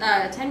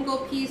 10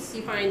 gold piece.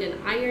 You find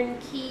an iron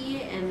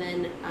key, and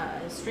then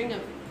a string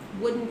of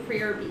wooden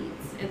prayer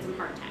beads and some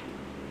hardtack.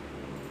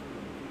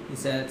 He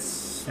said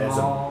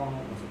small.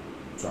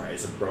 Sorry,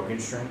 it's a broken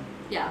string.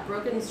 Yeah,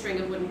 broken string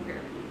of wooden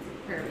prayer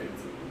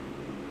beads.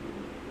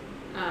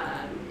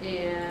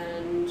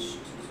 And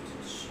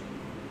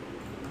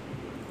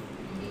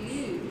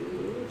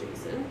you,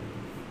 Jason.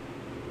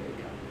 There you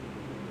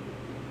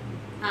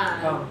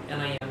go.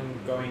 And I am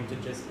going to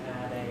just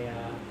add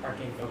a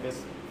arcane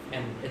focus,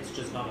 and it's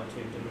just not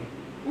attuned to me.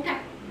 Okay.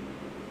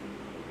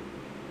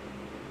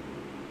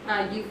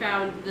 You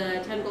found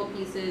the 10 gold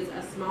pieces,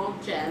 a small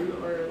gem,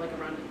 or like a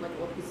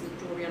little piece of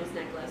jewelry on his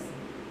necklace,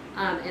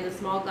 and a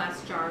small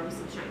glass jar with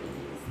some shiny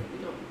things that we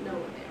don't know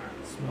what they are.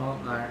 Small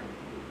art.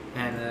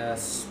 And a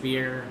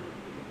spear.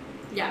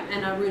 Yeah,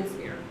 and a rune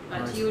spear. But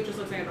Nice. to you, it just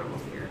looks like a normal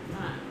spear.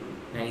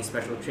 Any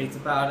special traits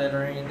about it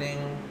or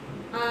anything?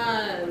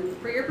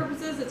 For your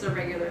purposes, it's a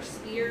regular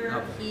spear.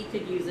 Okay. He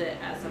could use it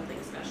as something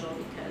special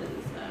because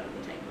of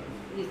the type of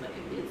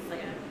it's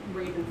like a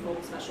raven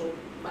folk special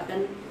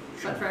weapon.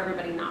 But for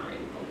everybody not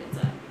raven folk, it's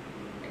a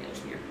regular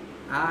spear.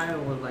 I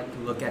would like to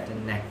look at the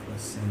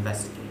necklace and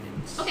investigate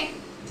it. Okay,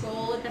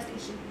 roll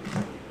investigation.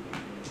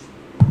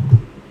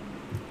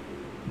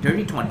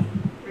 Dirty 20.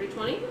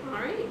 30-20. All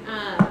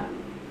right.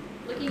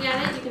 Looking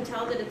at it, you can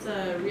tell that it's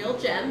a real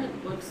gem.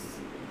 It looks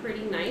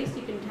pretty nice.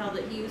 You can tell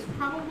that he was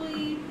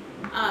probably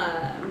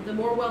the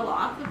more well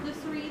off of the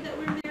three that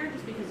were there,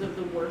 just because of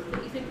the worth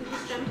that you think that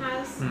this gem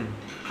has.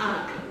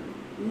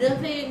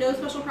 Nothing, no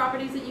special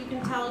properties that you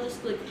can tell.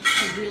 Just like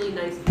a really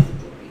nice piece of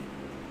jewelry.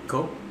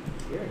 Cool.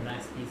 You're a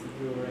nice piece of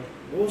jewelry.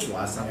 What was the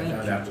last thing I Thank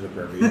found you. after the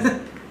prayer beads?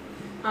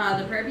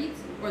 The prayer beads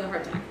or the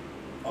hardtack?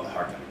 Oh, the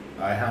hardtack.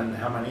 I had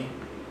how many?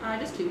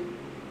 Just 2.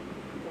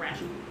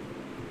 Ration.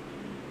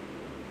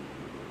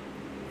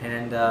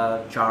 And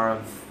a jar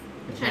of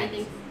Shiny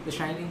things. The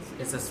shiny things?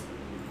 It's a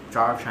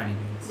jar of shiny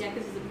things. Yeah,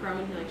 because he's a pro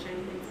and he likes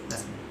shiny things.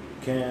 That's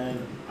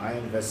Can I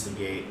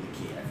investigate the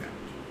key I found?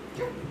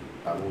 Sure.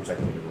 What would you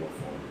like me to roll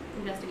for?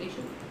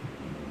 Investigation.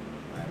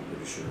 I'm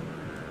pretty sure.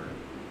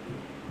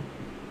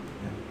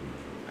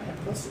 Yeah. I have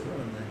plus 0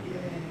 in that.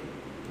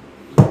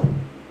 Yay.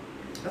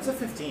 That's a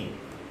 15.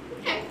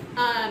 Okay.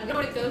 don't know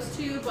what it goes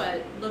to,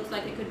 but looks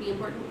like it could be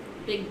important.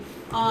 Big,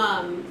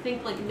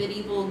 think like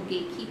medieval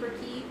gatekeeper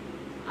key.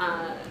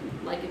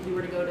 Like if you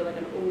were to go to like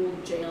an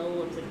old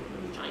jail, it was like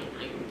a giant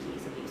iron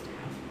keys that they used to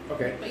have.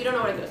 Okay. But you don't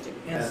know what it goes to.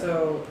 And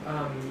so,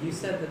 you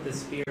said that the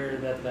spear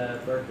that the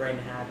bird brain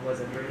had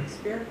was a runic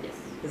spear? Yes.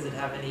 Does it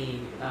have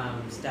any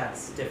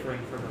stats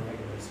differing from a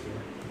regular spear?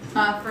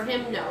 For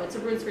him, no. It's a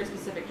rune spear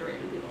specific to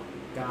Raven people.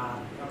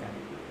 God, okay.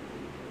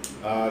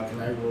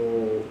 Can I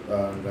roll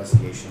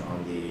investigation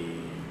on the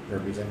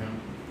herbies I found?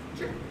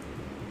 Sure.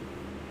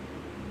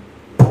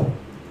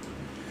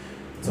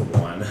 It's a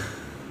 1.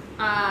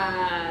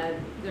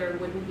 They're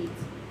wooden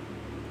beads.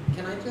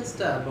 Can I just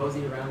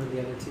mosey around to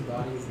the other two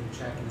bodies and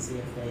check and see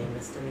if they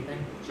missed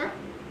anything? Sure.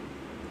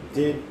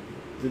 Did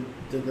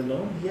the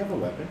gnome, he have a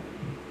weapon?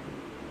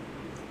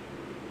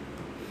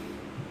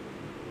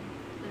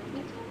 I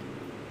think so.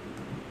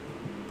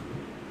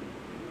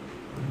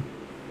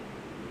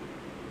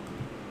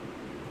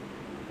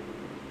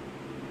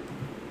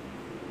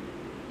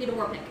 Need a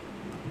war pick.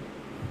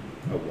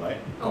 A what?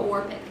 A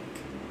war pick.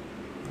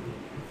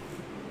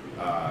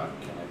 Can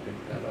I pick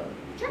that up?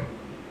 Sure.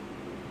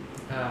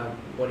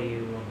 What do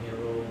you want me to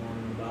roll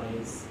on the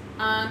bodies?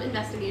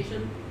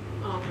 Investigation.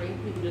 All three.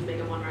 You can just make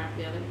it one right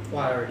after the other.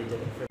 Well, I already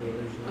did it for the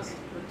illusionist.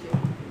 Okay,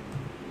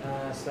 or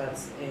two. So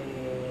that's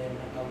an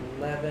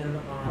 11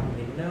 on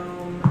the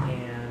gnome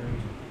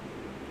and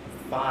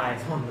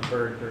 5 on the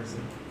bird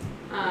person.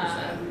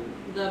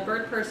 The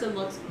bird person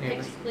looks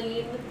picked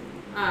clean.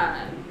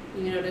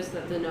 You notice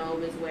that the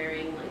gnome is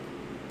wearing like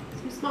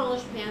some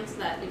smallish pants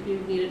that, if you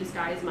need a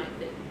disguise, might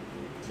fit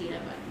Tina,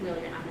 but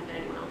really you're not gonna fit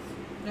anyone else.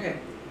 Okay.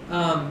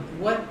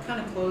 What kind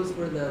of clothes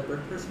were the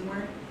bird person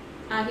wearing?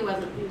 He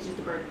wasn't. He was just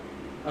a bird.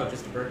 Oh,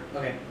 just a bird.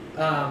 Okay.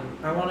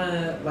 I want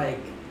to like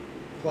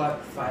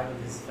pluck 5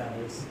 of his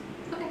feathers.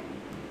 Okay.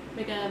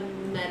 Make a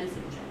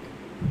medicine check.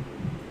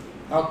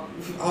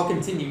 I'll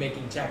continue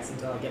making checks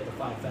until I get the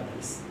 5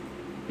 feathers,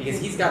 because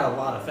he's got a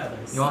lot of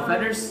feathers. You want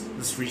feathers?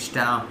 Just reach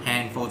down,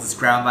 hand folds its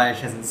ground by his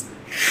chest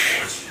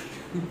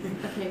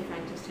and Okay,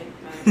 fine. Just take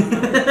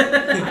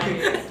that.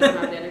 I don't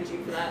have the energy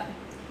for that.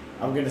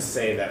 I'm gonna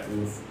say that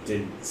Oof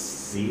didn't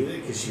see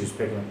it because she was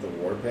picking up the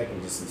war pick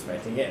and just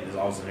inspecting it, and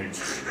all of a sudden,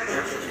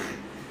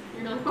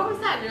 You're like, what was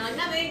that? And you're like,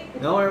 nothing.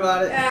 Don't worry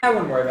about it. I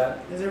wouldn't worry about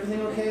it. is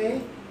everything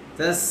okay?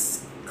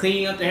 Just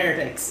cleaning up the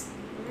heretics.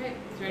 Alright.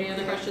 Is there any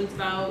other questions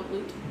about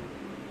loot?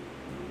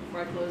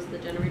 Before I close the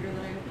generator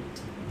that I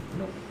opened?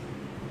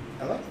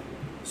 I like it.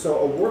 So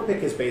a war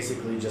pick is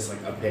basically just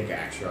like a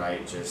pickaxe,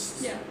 right?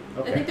 Just Yeah.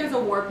 Okay. I think there's a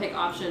war pick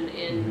option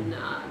in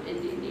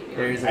D&D.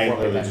 There is I a war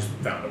literally pick. just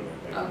found a war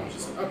pick. Okay. I was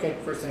just like, okay,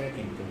 first thing I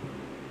came to.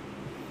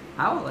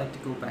 I would like to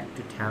go back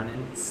to town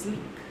and sleep.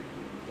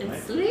 And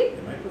Right. sleep?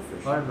 Am I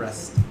proficient? Or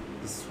rest.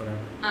 Just whatever.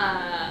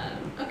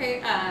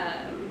 Okay,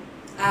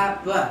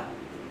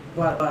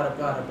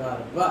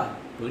 But.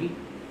 Booty?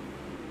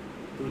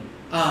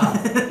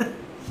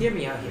 Hear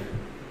me out here.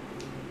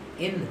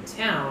 In the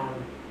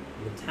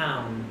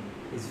town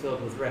is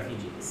filled with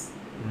refugees.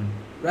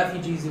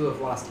 Refugees who have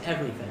lost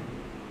everything.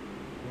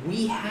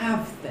 We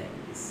have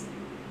things.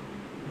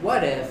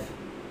 What if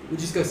we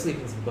just go sleep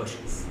in some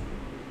bushes?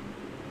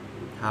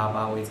 How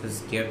about we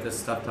just give the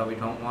stuff that we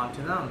don't want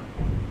to them?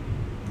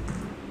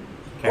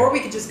 Okay. Or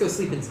we could just go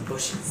sleep in some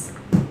bushes.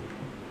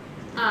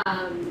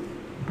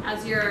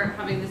 as you're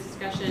having this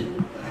discussion,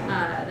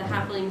 the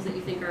halflings that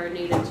you think are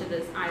native to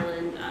this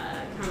island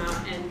come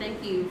out and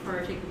thank you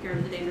for taking care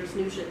of the dangerous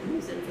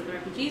nuisance that the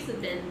refugees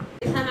have been.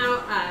 They come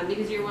out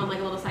because you're on like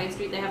a little side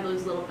street. They have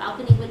those little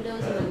balcony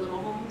windows in their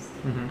little homes,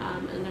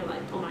 and they're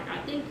like, "Oh my God,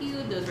 thank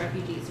you! Those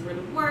refugees were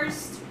the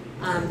worst.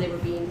 They were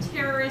being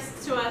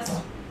terrorists to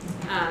us.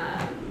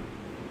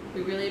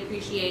 We really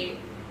appreciate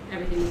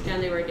everything you've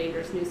done. They were a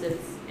dangerous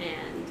nuisance,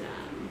 and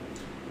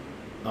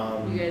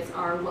you guys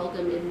are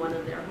welcome in one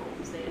of their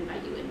homes. They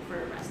invite you in for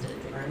a rest and a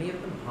drink. Are any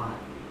of them hot?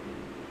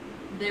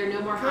 They're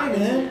no more hot Kinda.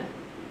 than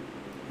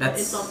That's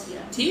insults you.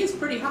 Tea is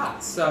pretty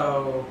hot,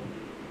 so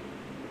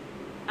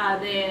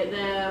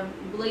The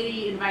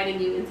lady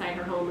inviting you inside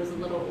her home is a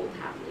little old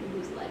halfling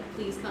who's like,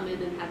 please come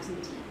in and have some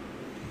tea.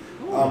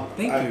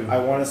 thank you. I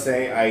want to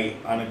say I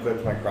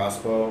unequipped my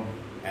crossbow,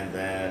 and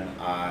then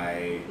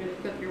I. You're gonna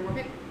equip your war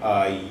pick?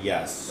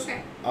 Yes.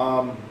 Okay.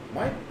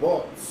 My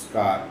bolts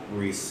got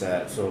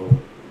reset, so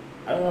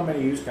I don't know how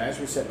many you use. Can I just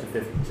reset to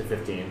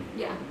 15?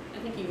 Yeah, I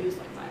think you used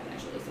like 5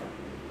 actually, so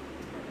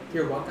it's perfect.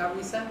 your what got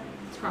reset?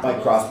 It's My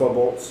crossbow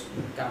bolts.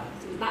 Got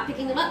So he's not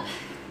picking them up.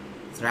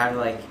 So I have to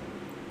like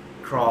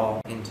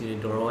crawl into the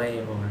doorway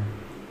or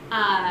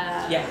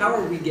it. Yeah, how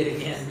are we getting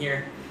in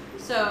here?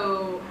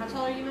 So, how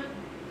tall are you, Matt?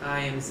 I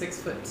am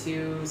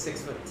 6'2",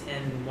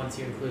 6'10", once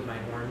you include my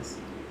horns.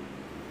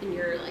 And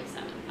you're like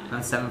 7'5".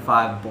 I'm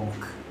 7'5"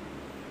 bulk.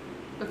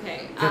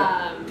 Okay.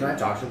 Can I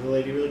talk to the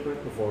lady really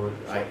quick before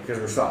because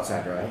we're still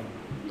outside, right?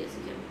 Yes,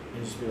 you can.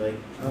 And just be like,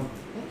 thank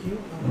you.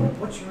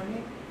 What's your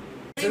name?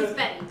 Her name is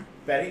Betty.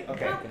 Betty.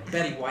 Okay. Oh.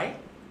 Betty White?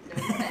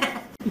 No,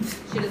 it's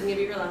Betty. She doesn't give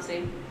you her last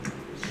name.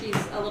 She's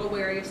a little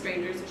wary of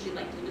strangers, so she'd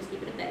like to just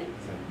keep it at Betty.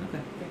 So,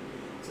 Okay.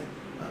 It's like,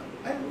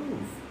 I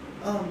move.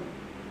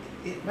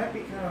 It might be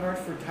kind of hard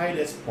for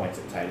Titus. Points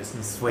at Titus.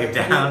 And swipe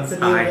To be down, able to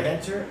fine.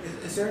 enter.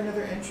 Is there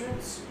another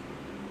entrance?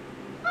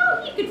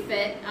 Oh, you could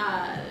fit.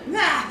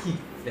 Nah, he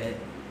fit.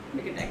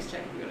 Make a dex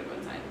check if you want to go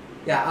inside.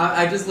 Yeah,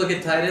 I just look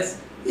at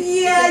Titus.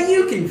 Yeah,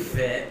 you can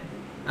fit.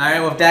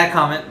 Alright, with that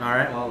comment,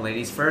 alright, well,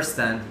 ladies first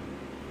then.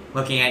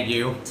 Looking at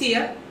you.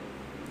 Tia.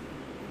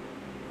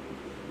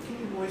 Can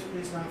you boys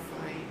please not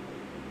fight?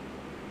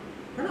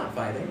 We're not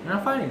fighting. We're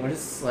not fighting, we're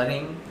just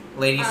letting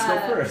ladies go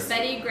first.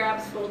 Betty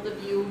grabs both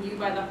of you, you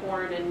by the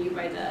horn and you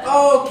by the.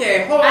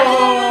 Okay, hold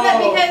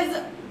on.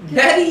 Because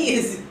Betty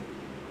is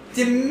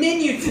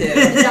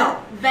diminutive.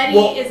 no, Betty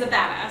Well- is a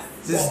badass.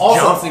 Just Well,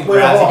 also- jumps and wait,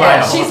 grabs hold you on. by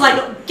Yeah, the she's horn.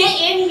 like, get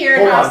in here,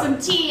 Hold have on. some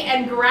tea,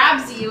 and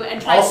grabs you and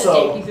tries Also-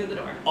 to take you through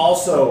the door.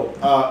 Also,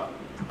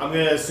 I'm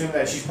gonna assume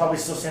that she's probably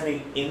still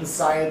standing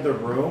inside the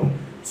room.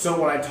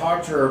 So when I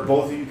talked to her,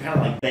 both of you kind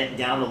of like bent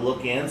down to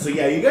look in. So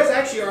yeah, you guys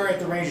actually are at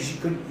the range that she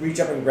could reach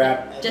up and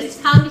grab.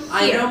 Just come here.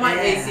 I know my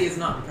Yeah. AC is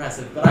not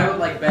impressive, but I would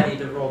like Betty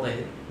to roll the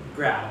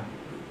grab.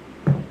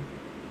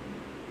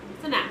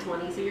 It's a nat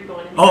 20, so you're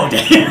going inside. Oh,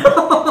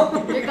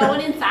 damn! You're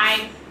going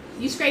inside.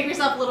 You scrape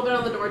yourself a little bit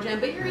on the door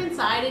jamb, but you're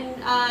inside,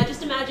 and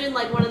just imagine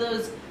like one of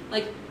those,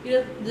 like, you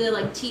know, the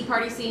like tea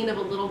party scene of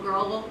a little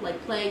girl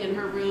like playing in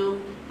her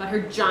room, but her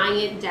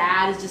giant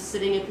dad is just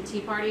sitting at the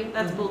tea party.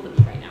 That's both of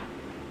you right now.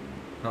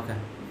 Okay.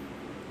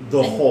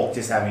 The Hulk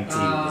just having tea with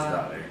his Uh,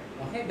 brother.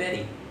 Oh, hey,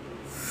 Betty.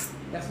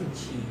 Got some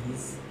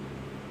cheese.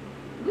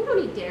 We don't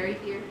eat dairy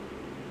here.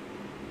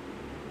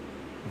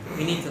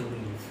 We need to leave.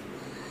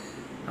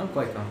 I'm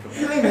quite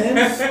comfortable. Hi,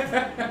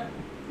 man.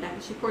 Yeah,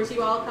 she pours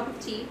you all a cup of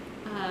tea,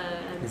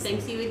 and Yes,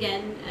 thanks you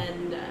again,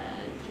 and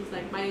she's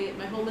like,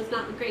 my home is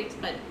not great,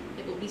 but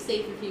it will be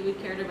safe if you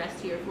would care to rest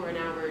here for an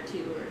hour or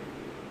 2 or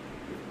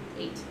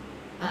 8,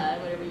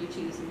 whatever you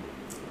choose. And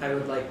I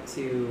would like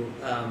to,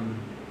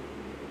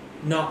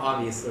 not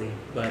obviously,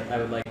 but I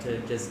would like to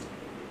just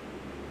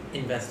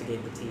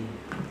investigate the tea.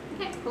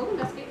 okay, roll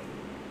investigate.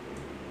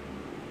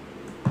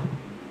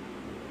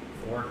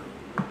 4.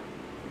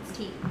 It's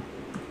tea.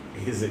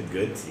 Is it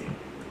good tea?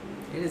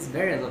 It is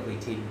very lovely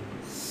tea.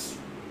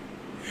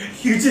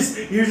 You're just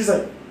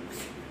like,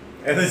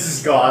 and this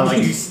is gone.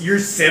 Like your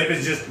sip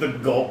is just the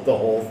gulp, the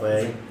whole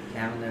thing.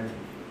 Lavender.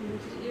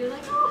 And you're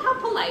like, oh, how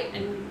polite,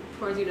 and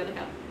pours you another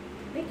cup.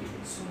 Thank you.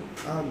 So,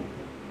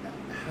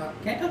 how,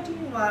 Can I talk to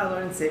you about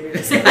Lord and Savior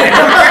this can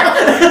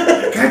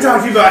I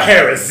talk to you about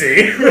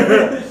heresy?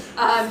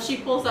 She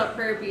pulls up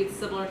prayer beads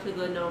similar to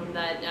the gnome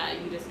that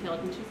you just killed,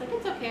 and she's like,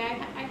 it's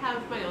okay, I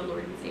have my own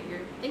Lord and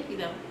Savior. Thank you,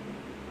 though.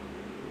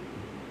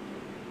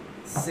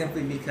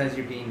 Simply because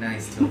you're being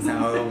nice to us,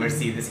 I'll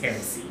oversee this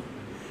heresy.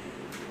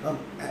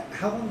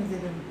 How long have they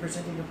been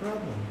presenting a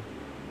problem?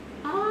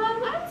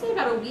 I would say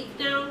about a week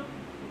now.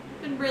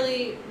 Been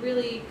really,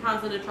 really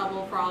causing a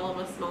trouble for all of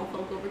us small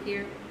folk over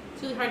here.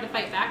 It's really hard to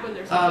fight back when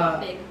there's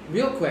something big.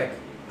 Real quick,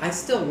 I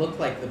still look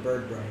like the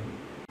bird brain.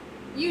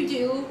 You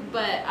do,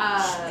 but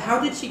How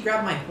did she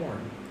grab my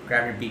horn?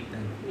 Grab your beak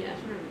then. yeah,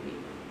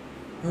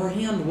 sure. Her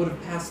hand would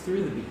have passed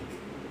through the beak.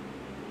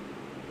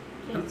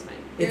 It's fine.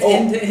 It's Oh,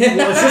 into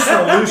well, it's just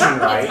an illusion,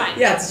 It's right? fine.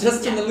 Yeah, it's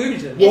just an Yeah.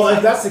 illusion. Well, It's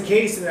if that's the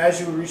case, then as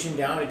you were reaching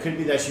down, it could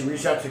be that she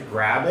reached out to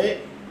grab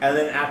it, and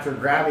then after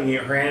grabbing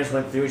it, her hands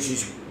went through, and she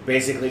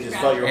basically just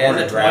felt your Yeah, horn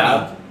it's a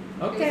grab.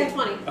 Okay. It's a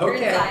 20. You're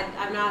Okay. inside.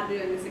 I'm not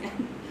doing this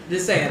again.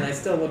 Just saying, I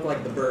still look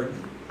like the bird.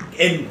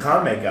 In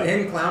clown makeup.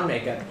 In clown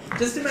makeup.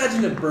 Just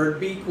imagine a bird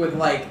beak with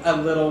like a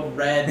little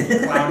red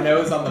clown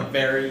nose on the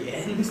very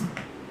end.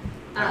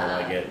 I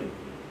like it.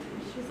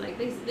 She's like,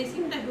 they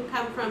seem to have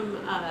come from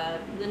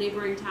the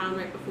neighboring town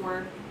right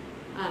before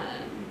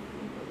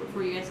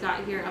you guys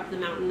got here, up the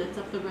mountain. It's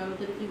up the road,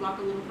 and if you walk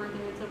a little further,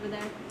 it's over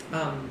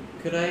there.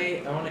 Could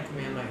I want to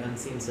command my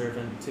unseen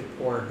servant to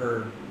pour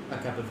her a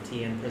cup of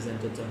tea and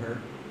present it to her?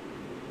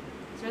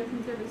 Is your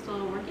unseen servant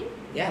still working?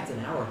 Yeah, it's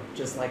an hour,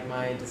 just like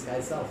my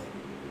disguised self.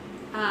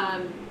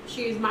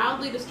 She's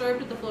mildly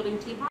disturbed at the floating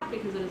teapot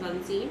because it is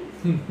unseen.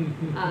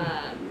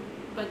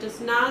 But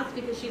just nods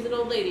because she's an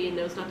old lady and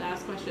knows not to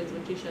ask questions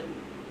when she shouldn't.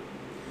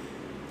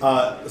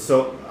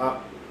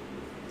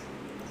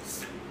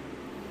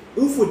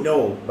 Oof would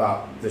know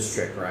about this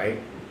trick, right?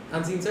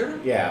 Unseen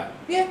servant? Yeah.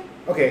 Yeah.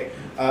 Okay.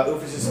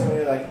 Oof is just gonna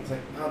be like,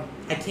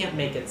 I can't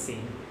make it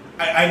seem.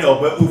 I know,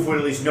 but Oof would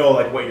at least know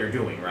like what you're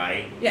doing,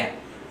 right? Yeah.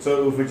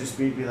 So Oof would just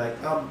be like,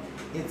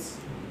 it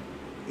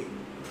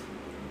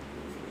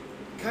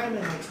kind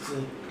of likes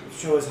to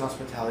show his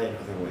hospitality in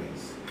other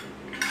ways.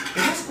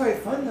 It is quite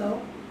fun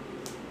though.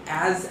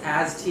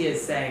 As Tia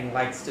is saying,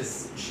 likes to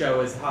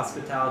show his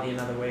hospitality in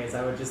other ways,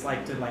 I would just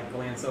like to like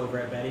glance over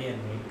at Betty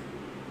and wink.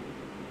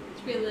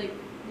 She'd be like,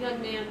 young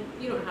man,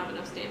 you don't have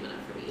enough stamina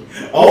for me.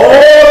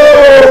 Oh!